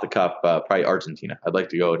off the cuff, probably Argentina. I'd like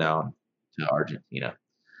to go down to Argentina.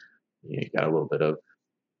 You got a little bit of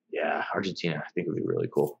Argentina. I think would be really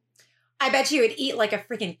cool. I bet you would eat like a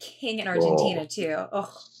freaking king in Argentina too.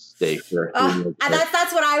 Oh, steak. And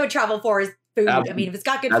that's what I would travel for is food. I mean, if it's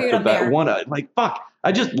got good food, I'm there. Fuck.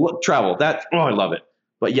 I just travel. I love it.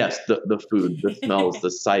 But yes, the food, the smells,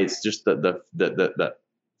 the sights, just the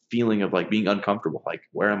feeling of like being uncomfortable. Like,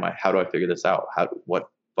 where am I? How do I figure this out? What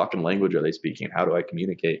fucking language are they speaking? How do I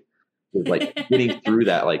communicate? Like getting through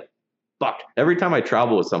that, like, fuck. Every time I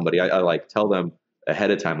travel with somebody, I like tell them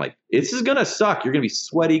ahead of time, like, this is gonna suck. You're gonna be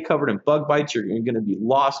sweaty, covered in bug bites. You're gonna be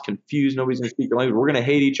lost, confused. Nobody's gonna speak your language. We're gonna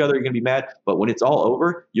hate each other. You're gonna be mad. But when it's all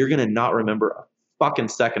over, you're gonna not remember a fucking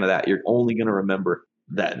second of that. You're only gonna remember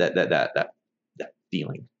that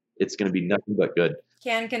feeling. It's gonna be nothing but good.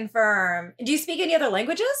 Can confirm. Do you speak any other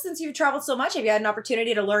languages since you've traveled so much? Have you had an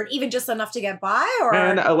opportunity to learn even just enough to get by? Or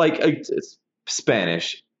and I like it's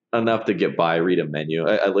Spanish enough to get by. Read a menu.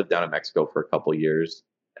 I lived down in Mexico for a couple years,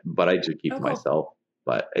 but I just keep to myself.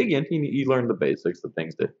 But again, you learn the basics, the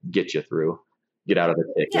things that get you through. Get out of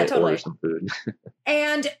the ticket, order some food.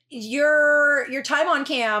 And your time on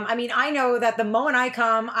cam, I mean, I know that the moment I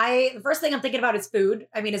come, the first thing I'm thinking about is food.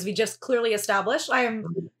 I mean, as we just clearly established, I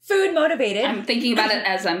am food motivated. I'm thinking about it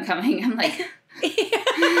as I'm coming. I'm like,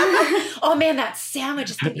 oh man, that sandwich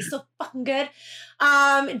is gonna be so fucking good.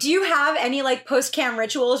 Do you have any like post-cam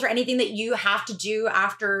rituals or anything that you have to do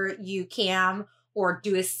after you cam or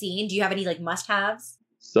do a scene? Do you have any like must-haves?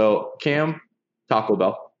 So cam, Taco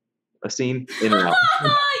Bell. A scene, in and out.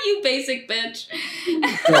 You basic bitch.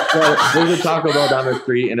 So there's a Taco Bell down the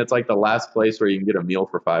street, and it's like the last place where you can get a meal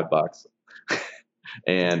for $5.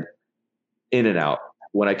 And in and out.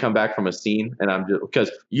 When I come back from a scene, and I'm just because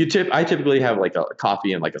I typically have like a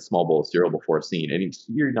coffee and like a small bowl of cereal before a scene, and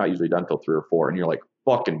you're not usually done till 3 or 4, and you're like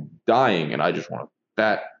fucking dying, and I just want a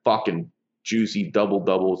fat fucking juicy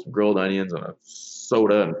doubles, grilled onions, and a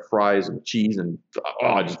soda and fries and cheese, and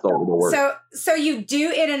I just thought it would work. So you do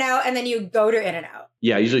In-N-Out and then you go to In-N-Out.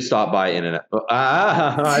 Yeah, I usually stop by In-N-Out.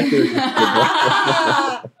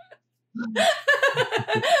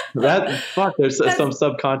 There's some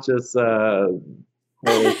subconscious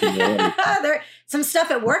there's some stuff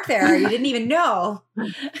at work there you didn't even know.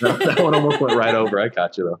 That one almost went right over. I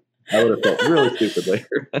caught you though. I would have felt really stupid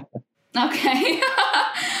later. Okay.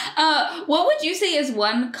 What would you say is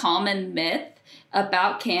one common myth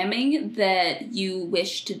about camming that you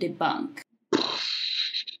wish to debunk?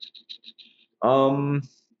 I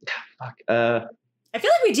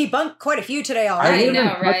feel like we debunked quite a few today already. I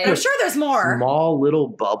know, right? I'm sure there's more. Small little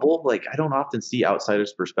bubble. Like, I don't often see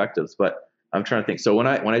outsiders' perspectives, but I'm trying to think. So when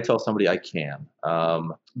I tell somebody I cam,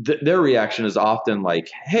 their reaction is often like,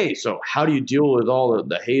 "Hey, so how do you deal with all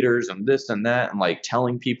the haters and this and that?" And like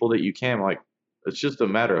telling people that you cam, like, it's just a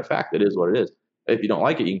matter of fact. It is what it is. If you don't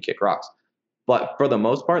like it, you can kick rocks. But for the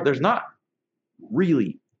most part, there's not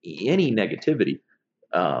really any negativity.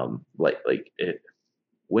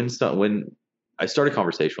 When I start a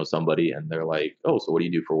conversation with somebody and they're like, "Oh, so what do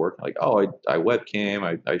you do for work?" I'm like, "Oh, I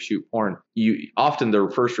webcam, I shoot porn." Often their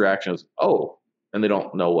first reaction is, "Oh," and they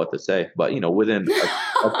don't know what to say. But within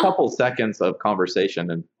a couple seconds of conversation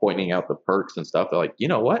and pointing out the perks and stuff, they're like, "You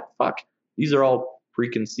know what? Fuck, these are all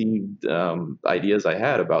preconceived ideas I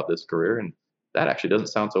had about this career, and that actually doesn't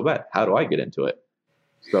sound so bad. How do I get into it?"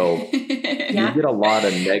 So you get a lot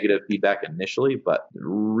of negative feedback initially, but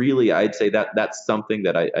really I'd say that's something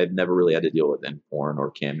that I've never really had to deal with in porn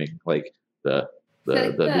or camming, like the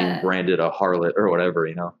being branded a harlot or whatever,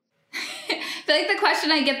 I feel like the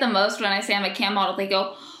question I get the most when I say I'm a cam model, they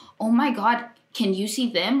go, "Oh my God, can you see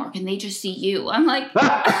them or can they just see you?" I'm like,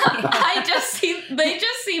 they just see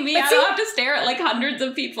me. I don't have to stare at like hundreds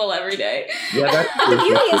of people every day. Yeah, the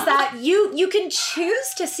beauty is that you can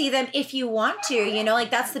choose to see them if you want to,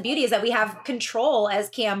 like that's the beauty, is that we have control as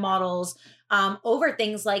cam models over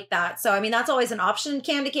things like that. So, I mean, that's always an option.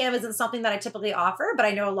 Cam to cam isn't something that I typically offer, but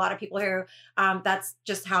I know a lot of people who that's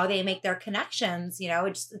just how they make their connections.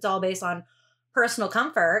 It's all based on personal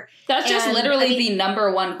comfort. That's just literally the number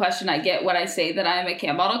one question I get when I say that I'm a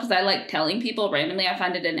cam model, because I like telling people randomly. I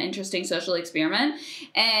find it an interesting social experiment.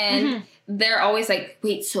 And they're always like,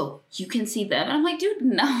 "Wait, so you can see them?" And I'm like, "Dude,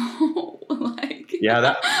 no." I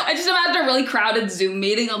just imagine a really crowded Zoom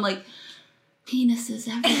meeting. I'm like, penises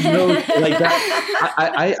everywhere. No, like that.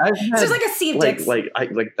 I've had, it's just like a sea of dicks. Like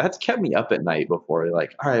that's kept me up at night before.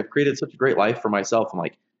 Like, all right, I've created such a great life for myself. I'm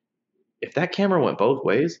like, if that camera went both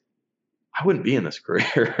ways, I wouldn't be in this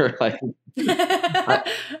career. Like,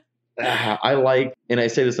 I like, and I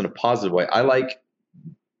say this in a positive way, I like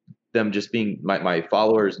them just being my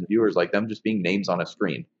followers and viewers, like them just being names on a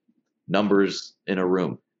screen, numbers in a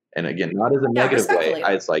room. And again, not as a negative way.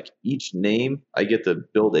 It's like each name I get to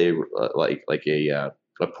build a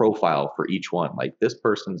a profile for each one. Like this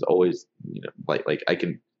person's always, like I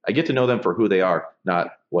get to know them for who they are, not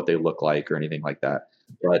what they look like or anything like that.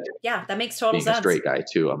 But yeah, that makes total being sense. a straight guy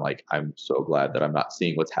too, I'm so glad that I'm not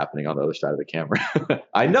seeing what's happening on the other side of the camera.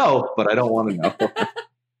 I know, but I don't want to know.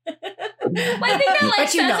 Well, I think that like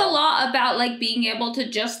says a lot about like being able to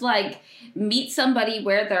just like meet somebody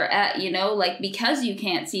where they're at, like because you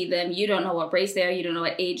can't see them, you don't know what race they are, you don't know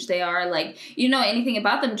what age they are, like you know anything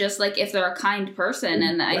about them, just like if they're a kind person.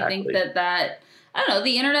 And I think that I don't know,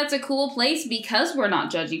 the internet's a cool place because we're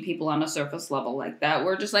not judging people on a surface level like that.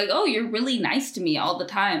 We're just like, oh, you're really nice to me all the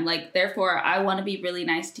time. Like, therefore, I want to be really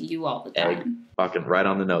nice to you all the time. Fucking right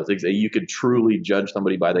on the nose. You could truly judge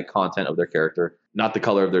somebody by the content of their character, not the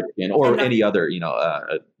color of their skin or any other,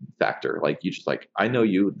 factor. Like, you just like, I know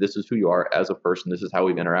you. This is who you are as a person. This is how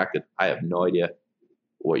we've interacted. I have no idea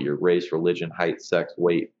what your race, religion, height, sex,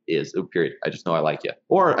 weight is. Period. I just know I like you.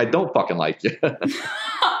 Or I don't fucking like you.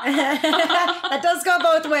 That does go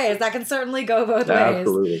both ways. That can certainly go both ways.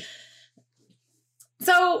 Absolutely.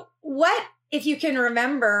 So what, if you can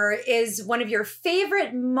remember, is one of your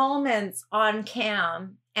favorite moments on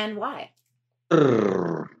cam and why?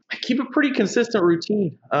 I keep a pretty consistent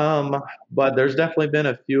routine. But there's definitely been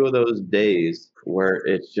a few of those days where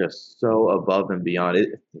it's just so above and beyond.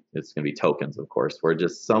 It's going to be tokens, of course, where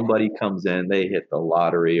just somebody comes in, they hit the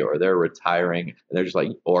lottery or they're retiring and they're just like,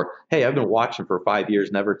 or, hey, I've been watching for 5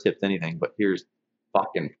 years, never tipped anything, but here's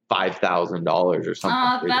fucking $5,000 or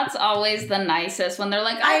something. That's always the nicest when they're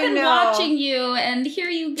like, I've been watching you and here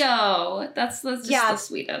you go. That's just the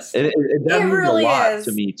sweetest. It means really a lot is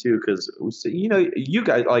to me too, because you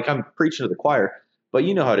guys, like, I'm preaching to the choir, but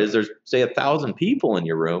you know how it is. There's say 1,000 people in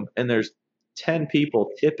your room and there's 10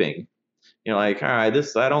 people tipping. You're like, all right,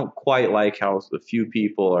 I don't quite like how a few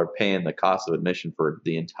people are paying the cost of admission for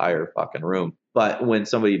the entire fucking room. But when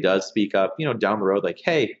somebody does speak up, down the road, like,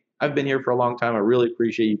 hey, I've been here for a long time. I really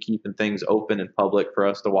appreciate you keeping things open and public for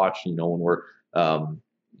us to watch, when we're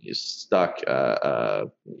stuck,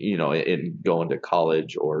 in going to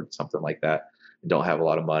college or something like that, and don't have a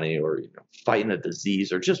lot of money, or fighting a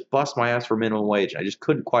disease, or just bust my ass for minimum wage. I just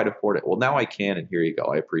couldn't quite afford it. Well, now I can, and here you go.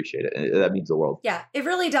 I appreciate it. And that means the world. Yeah, it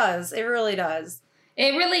really does. It really does.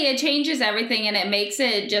 It changes everything, and it makes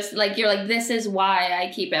it just like, you're like, this is why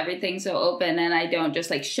I keep everything so open and I don't just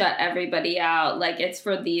like shut everybody out. Like, it's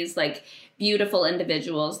for these like beautiful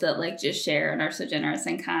individuals that like just share and are so generous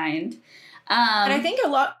and kind. And I think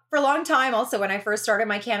for a long time also, when I first started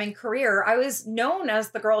my camming career, I was known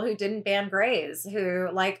as the girl who didn't ban grays, who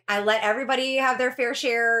like, I let everybody have their fair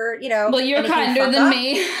share, Well, you're kinder than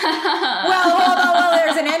me. Well, hold on. Well,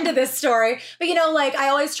 there's an end to this story. But like, I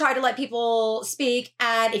always try to let people speak,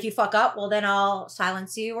 and if you fuck up, well, then I'll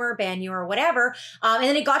silence you or ban you or whatever. And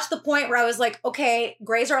then it got to the point where I was like, okay,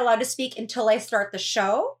 grays are allowed to speak until I start the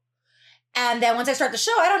show. And then once I start the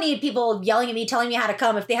show, I don't need people yelling at me, telling me how to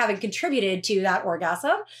come if they haven't contributed to that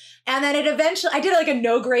orgasm. And then I did like a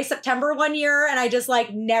no gray September one year, and I just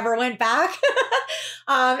like never went back.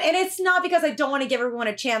 And it's not because I don't want to give everyone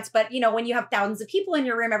a chance, but when you have thousands of people in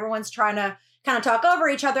your room, everyone's trying to kind of talk over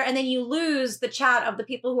each other, and then you lose the chat of the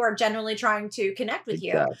people who are genuinely trying to connect with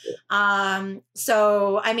you.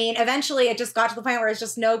 So, I mean, eventually it just got to the point where it's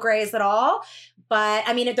just no grays at all. But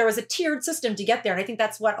I mean, if there was a tiered system to get there, and I think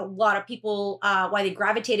that's what a lot of people, why they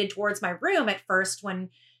gravitated towards my room at first when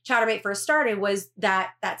Chaturbate first started, was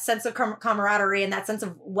that sense of camaraderie and that sense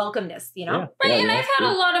of welcomeness, Right, and I've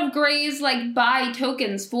had a lot of grays like buy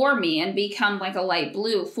tokens for me and become like a light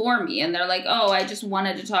blue for me, and they're like, oh, I just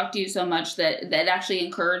wanted to talk to you so much that actually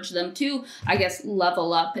encouraged them to, I guess,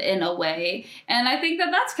 level up in a way. And I think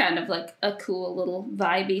that's kind of like a cool little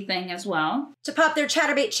vibey thing as well. To pop their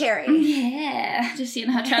Chaturbate cherry. Yeah, just,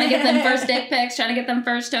 trying to get them first dick pics, trying to get them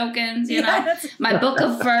first tokens, my book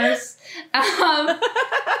of verse.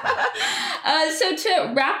 So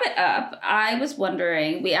to wrap it up, I was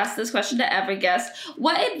wondering, we asked this question to every guest,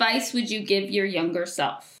 what advice would you give your younger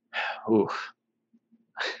self? Ooh.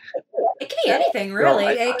 It can be anything, really.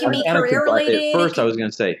 It can be career related. At first, I was going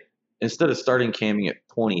to say, instead of starting camming at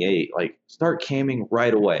 28, like, start camming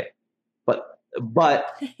right away.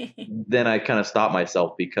 But then I kind of stopped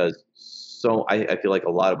myself because I feel like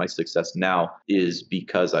a lot of my success now is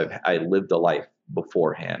because I lived a life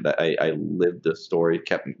beforehand. I lived a story,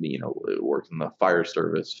 kept me, worked in the fire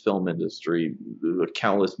service, film industry,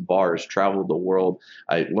 countless bars, traveled the world.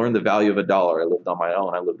 I learned the value of $1. I lived on my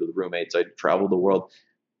own. I lived with roommates. I traveled the world.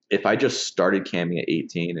 If I just started camming at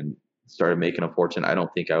 18 and started making a fortune, I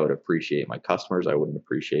don't think I would appreciate my customers. I wouldn't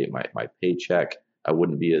appreciate my paycheck. I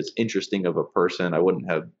wouldn't be as interesting of a person. I wouldn't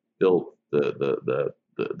have built the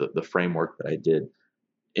framework that I did.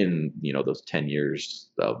 in, those 10 years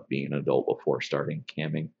of being an adult before starting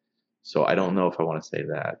camming. So I don't know if I want to say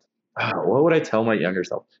that. What would I tell my younger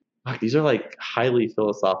self? Fuck, these are like highly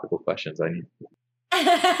philosophical questions.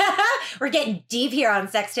 We're getting deep here on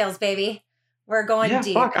Sex Tales, baby. We're going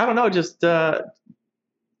deep. Fuck, I don't know. Just I'm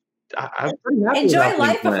pretty happy. Enjoy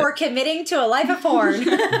life before committing to a life of porn.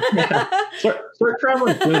 Start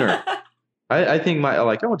traveling sooner. I think I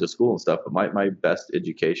went to school and stuff, but my best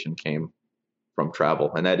education came from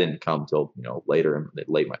travel, and that didn't come till later in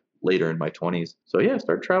my 20s. So yeah,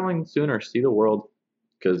 start traveling sooner, see the world,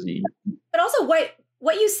 because. But also,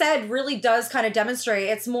 what you said really does kind of demonstrate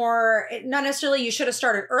it's more not necessarily you should have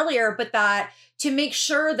started earlier, but that to make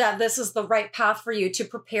sure that this is the right path for you, to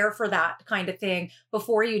prepare for that kind of thing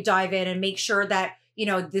before you dive in, and make sure that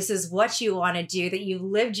this is what you want to do, that you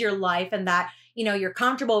lived your life, and that you're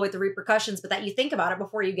comfortable with the repercussions, but that you think about it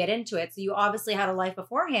before you get into it. So you obviously had a life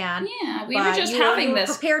beforehand. Yeah, we were just having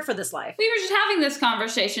this. Prepared for this life. We were just having this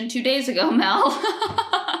conversation 2 days ago, Mel.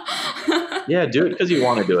 Yeah, do it because you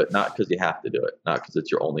want to do it, not because you have to do it, not because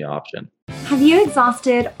it's your only option. Have you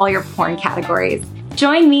exhausted all your porn categories?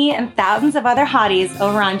 Join me and thousands of other hotties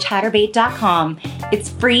over on Chaturbate.com. It's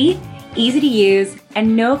free, easy to use,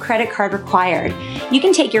 and no credit card required. You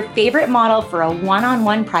can take your favorite model for a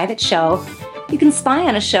one-on-one private show. You can spy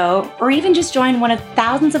on a show, or even just join one of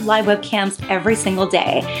thousands of live webcams every single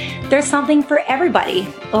day. There's something for everybody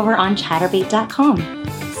over on Chaturbate.com.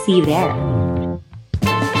 See you there.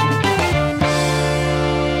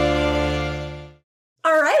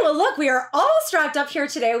 Look, we are all strapped up here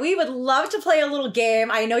today. We would love to play a little game.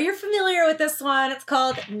 I know you're familiar with this one. It's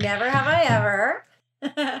called Never Have I Ever.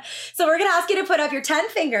 So we're going to ask you to put up your 10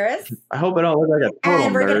 fingers. I hope I don't look like a total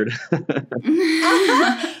nerd.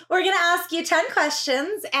 We're going to ask you 10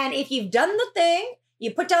 questions. And if you've done the thing,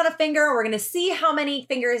 you put down a finger. We're going to see how many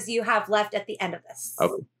fingers you have left at the end of this.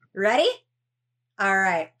 Okay. Ready? All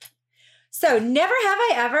right. So never have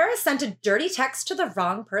I ever sent a dirty text to the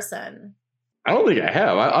wrong person. I don't think I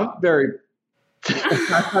have. I'm very.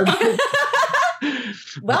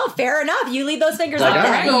 Well, fair enough. You leave those fingers like, up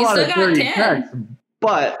there. You still got 10. Texts,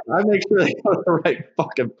 but I make sure they go to the right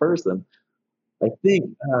fucking person. I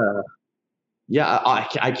think,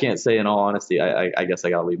 I can't say in all honesty. I guess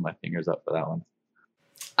I got to leave my fingers up for that one.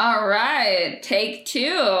 All right, take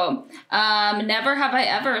 2. Never have I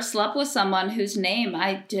ever slept with someone whose name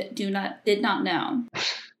I did not know.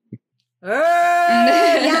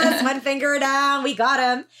 Yes, 1 finger down. We got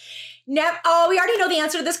him. We already know the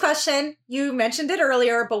answer to this question. You mentioned it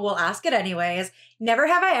earlier, but we'll ask it anyways. Never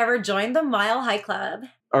have I ever joined the Mile High Club.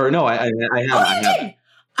 Or no, I have. Oh, you did?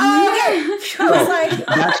 Oh, okay. I was like,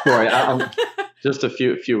 backstory. Just a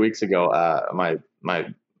few weeks ago,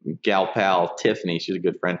 my gal pal Tiffany, she's a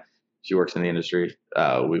good friend. She works in the industry.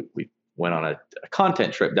 We went on a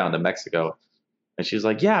content trip down to Mexico. And she's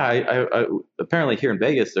like, yeah, I apparently here in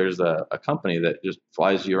Vegas, there's a company that just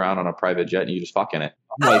flies you around on a private jet and you just fuck in it.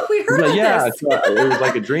 We heard of this. So it was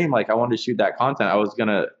like a dream. Like I wanted to shoot that content. I was going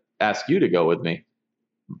to ask you to go with me,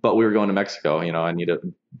 but we were going to Mexico. I need a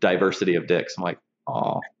diversity of dicks. I'm like,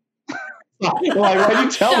 oh. Why did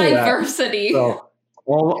you tell me that? Diversity. So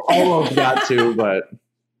almost got to, but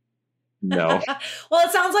no. Well,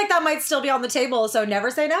 it sounds like that might still be on the table, so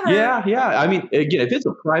never say never. Yeah. I mean, again, if it's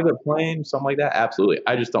a private plane, something like that, absolutely.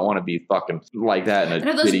 I just don't want to be fucking like that.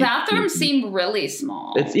 In those bathrooms seem really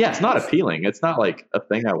small. It's not appealing. It's not like a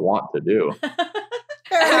thing I want to do.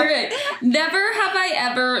 All right. Never have I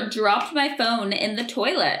ever dropped my phone in the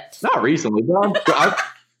toilet. Not recently, but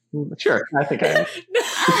sure, I think I have.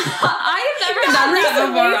 I have never done that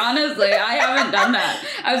before, honestly. I haven't done that.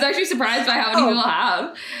 I was actually surprised by how many people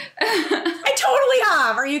have. I totally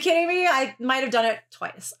have. Are you kidding me? I might have done it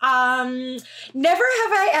twice. Never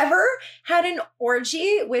have I ever had an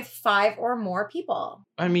orgy with 5 or more people.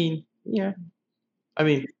 I mean, yeah.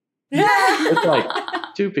 It's like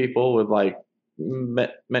 2 people with like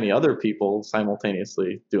many other people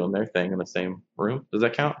simultaneously doing their thing in the same room. Does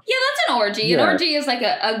that count? Yeah, that's an orgy. Yeah. An orgy is like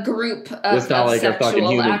a group of like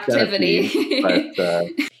sexual activity.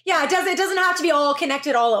 Yeah, it doesn't have to be all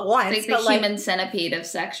connected all at once. It's like the human centipede of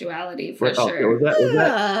sexuality, for sure. Okay, was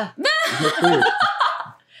that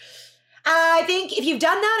I think if you've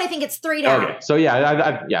done that, I think it's 3 down. Okay, so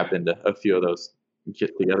yeah, I've been to a few of those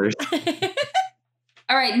get-togethers.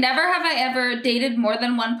 All right, never have I ever dated more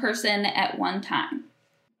than one person at one time.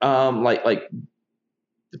 Like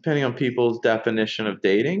depending on people's definition of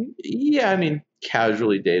dating, yeah, I mean,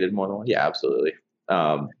 casually dated more than one. Yeah, absolutely.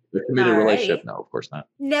 A committed relationship, no, of course not.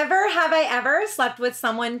 Never have I ever slept with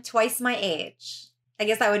someone twice my age. I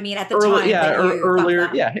guess that would mean at the time. Yeah, earlier.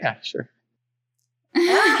 Yeah, sure.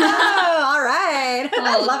 Oh, all All right.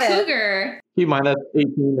 I love it. Cougar. Keep in mind that's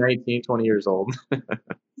 18, 19, 20 years old.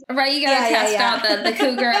 Right, you gotta test out the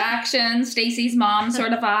cougar action, Stacy's mom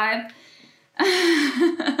sort of vibe.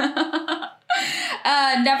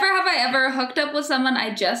 Never have I ever hooked up with someone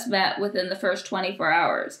I just met within the first 24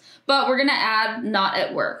 hours. But we're gonna add not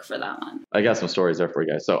at work for that one. I got some stories there for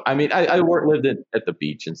you guys. So, I mean, I lived at the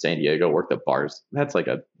beach in San Diego, worked at bars. That's like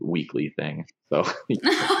a weekly thing. So,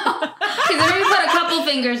 Because then we put a couple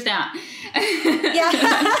fingers down.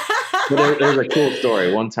 Yeah. but there's a cool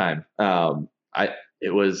story. One time, I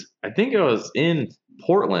think it was in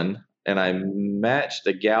Portland, and I matched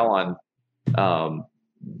a gal on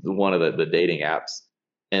one of the dating apps,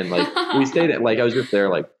 and like we stayed at, like, I was just there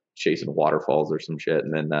like chasing waterfalls or some shit,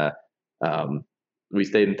 and then we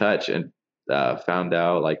stayed in touch and found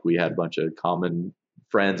out like we had a bunch of common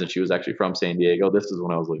friends, and she was actually from San Diego. This is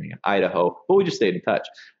when I was living in Idaho, but we just stayed in touch.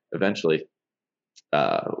 Eventually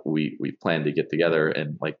we planned to get together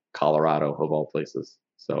in like Colorado of all places.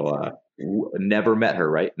 So never met her,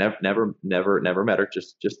 right? Never met her,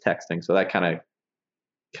 just texting. So that kind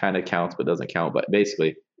of counts, but doesn't count. But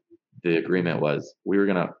basically the agreement was we were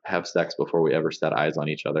going to have sex before we ever set eyes on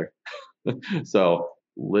each other. So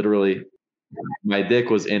literally my dick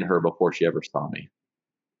was in her before she ever saw me.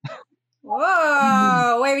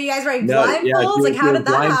 Whoa. Wait, were you guys wearing blindfolds? Like, how did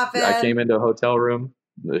that happen? I came into a hotel room.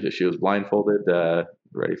 She was blindfolded,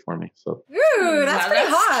 ready for me. So, ooh, that's pretty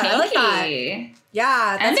hot. Kinky. I like that.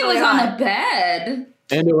 Yeah, that's and it really was hot. on a bed.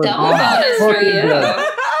 And it was Double bonus for you.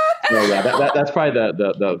 Oh yeah, that's probably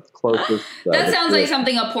the closest. That sounds like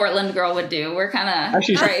something a Portland girl would do. We're kind of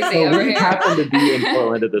crazy so over we here. happened to be in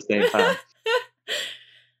Portland at the same time.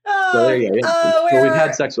 So there you go. So we've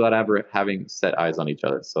had sex without ever having set eyes on each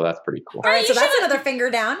other. So that's pretty cool. All right, so that's another finger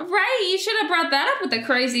down. Right, you should have brought that up with the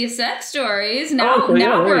craziest sex stories. Now, so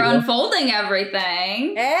now we're you go. unfolding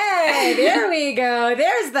everything. Hey, there we go.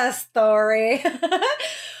 There's the story.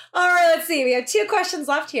 All right, let's see. We have 2 questions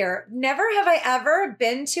left here. Never have I ever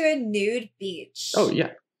been to a nude beach. Oh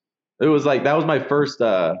yeah, it was like that was my first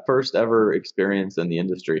ever experience in the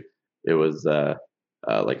industry. It was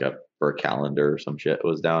like for a calendar or some shit. It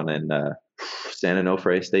was down in San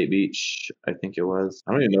Onofre State Beach, I think it was.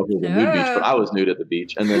 I don't even know if it was a nude beach, but I was nude at the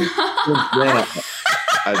beach. And then since then,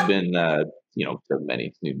 I've been to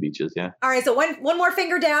many nude beaches. Yeah. All right, so one more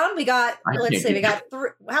finger down. We got. Let's see. We got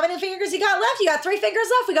how many fingers you got left? You got 3 fingers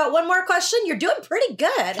left. We got one more question. You're doing pretty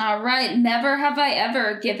good. All right. Never have I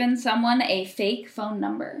ever given someone a fake phone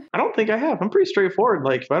number. I don't think I have. I'm pretty straightforward.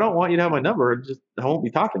 Like, if I don't want you to have my number, I won't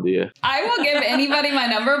be talking to you. I will give anybody my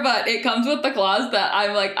number, but it comes with the clause that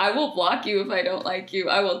I'm like, I will block you if I don't like you.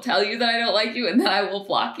 I will tell you that I don't like you, and then I will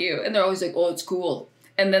block you. And they're always like, oh, it's cool.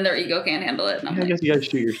 And then their ego can't handle it. And I'm I guess you guys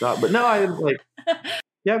shoot your shot. But no, I like.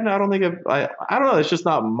 Yeah, no, I don't think I don't know. It's just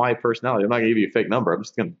not my personality. I'm not gonna give you a fake number. I'm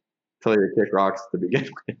just gonna tell you to kick rocks to begin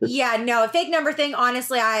with. Yeah, no, a fake number thing.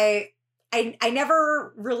 Honestly, I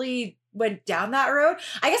never really went down that road.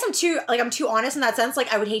 I guess I'm too honest in that sense.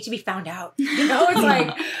 Like, I would hate to be found out. You know, it's like,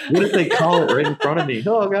 what if they call it right in front of me?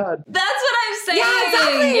 Oh God. That's what I'm saying. Yeah,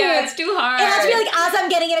 exactly. Yeah, it's too hard. It has to be like as I'm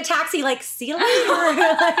getting in a taxi, like, see you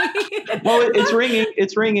later. Well, it's ringing.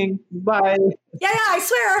 It's ringing. Bye. Yeah, I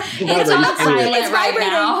swear. It's on silent It's right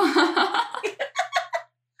vibrating. now.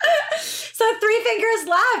 So 3 fingers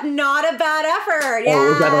left. Not a bad effort. Yeah. Oh,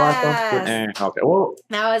 was that the last one? Okay. Well,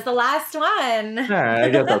 that was the last one. I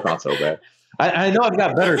guess that's not so bad. I know I've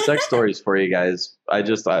got better sex stories for you guys. I'm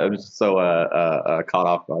just so caught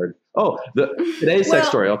off guard. Oh, today's sex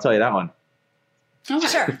story. I'll tell you that one. Okay.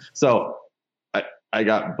 Sure. So I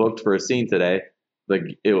got booked for a scene today.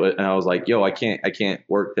 And I was like, yo, I can't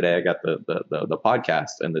work today. I got the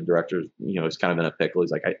podcast, and the director's, is kind of in a pickle. He's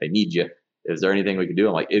like, I need you. Is there anything we could do?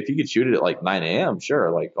 I'm like, if you could shoot it at like 9 a.m., sure.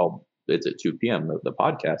 Like, it's at 2 p.m. the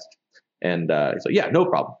podcast. And he's like, yeah, no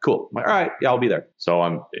problem. Cool. I'm like, all right, yeah, I'll be there. So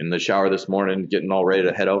I'm in the shower this morning, getting all ready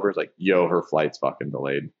to head over. It's like, yo, her flight's fucking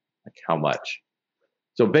delayed. Like, how much?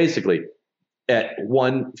 So basically, at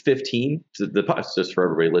 1:15, just for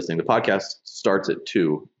everybody listening, the podcast starts at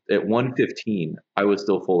 2. At 1:15, I was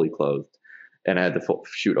still fully clothed, and I had to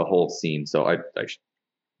shoot a whole scene. So I'm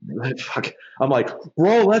like,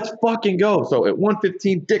 bro, let's fucking go. So at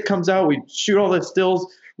 1:15, Dick comes out. We shoot all the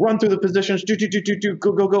stills, run through the positions, do,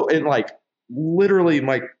 go. And like, literally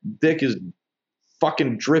my dick is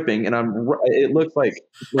fucking dripping. And it looks like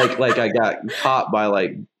I got caught by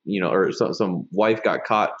or some wife got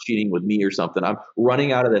caught cheating with me or something. I'm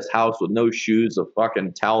running out of this house with no shoes, a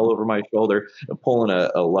fucking towel over my shoulder, and pulling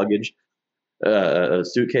a luggage, a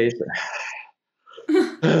suitcase.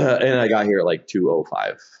 And I got here at like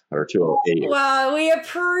 2:05 or 2:08. Well, we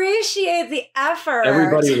appreciate the effort.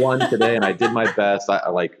 Everybody won today, and I did my best. I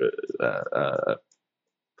like I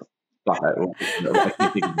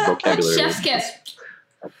can't think of vocabulary. Chef's kiss.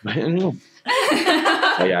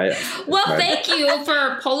 Yeah, well, thank you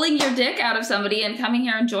for pulling your dick out of somebody and coming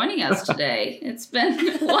here and joining us today. It's been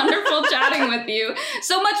wonderful chatting with you.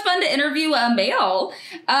 So much fun to interview a male.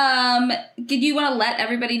 Did you want to let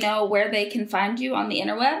everybody know where they can find you on the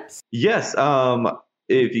interwebs? Yes.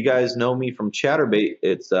 If you guys know me from Chaturbate,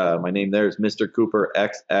 it's my name there is Mr. Cooper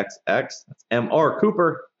XXX. That's Mr.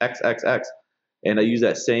 Cooper XXX. And I use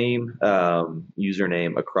that same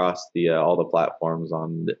username across all the platforms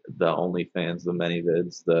on the OnlyFans, the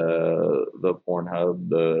ManyVids, the Pornhub,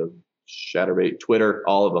 the Chaturbate, Twitter,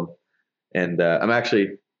 all of them. And I'm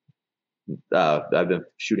actually I've been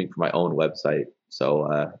shooting for my own website,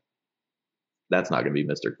 so that's not going to be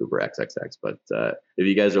Mr. Cooper XXX. But if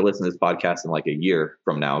you guys are listening to this podcast in like a year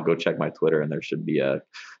from now, go check my Twitter, and there should be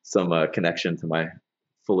some connection to my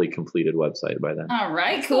fully completed website by then. All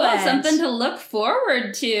right, cool. Something to look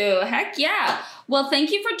forward to. Heck yeah. Well,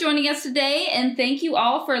 thank you for joining us today, and thank you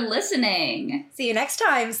all for listening. See you next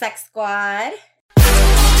time, Sex Squad.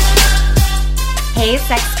 Hey,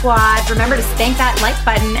 Sex Squad. Remember to spank that like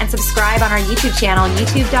button and subscribe on our YouTube channel,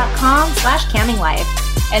 youtube.com/camminglife.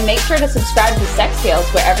 And make sure to subscribe to Sex Tales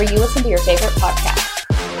wherever you listen to your favorite podcast.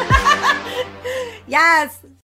 Yes.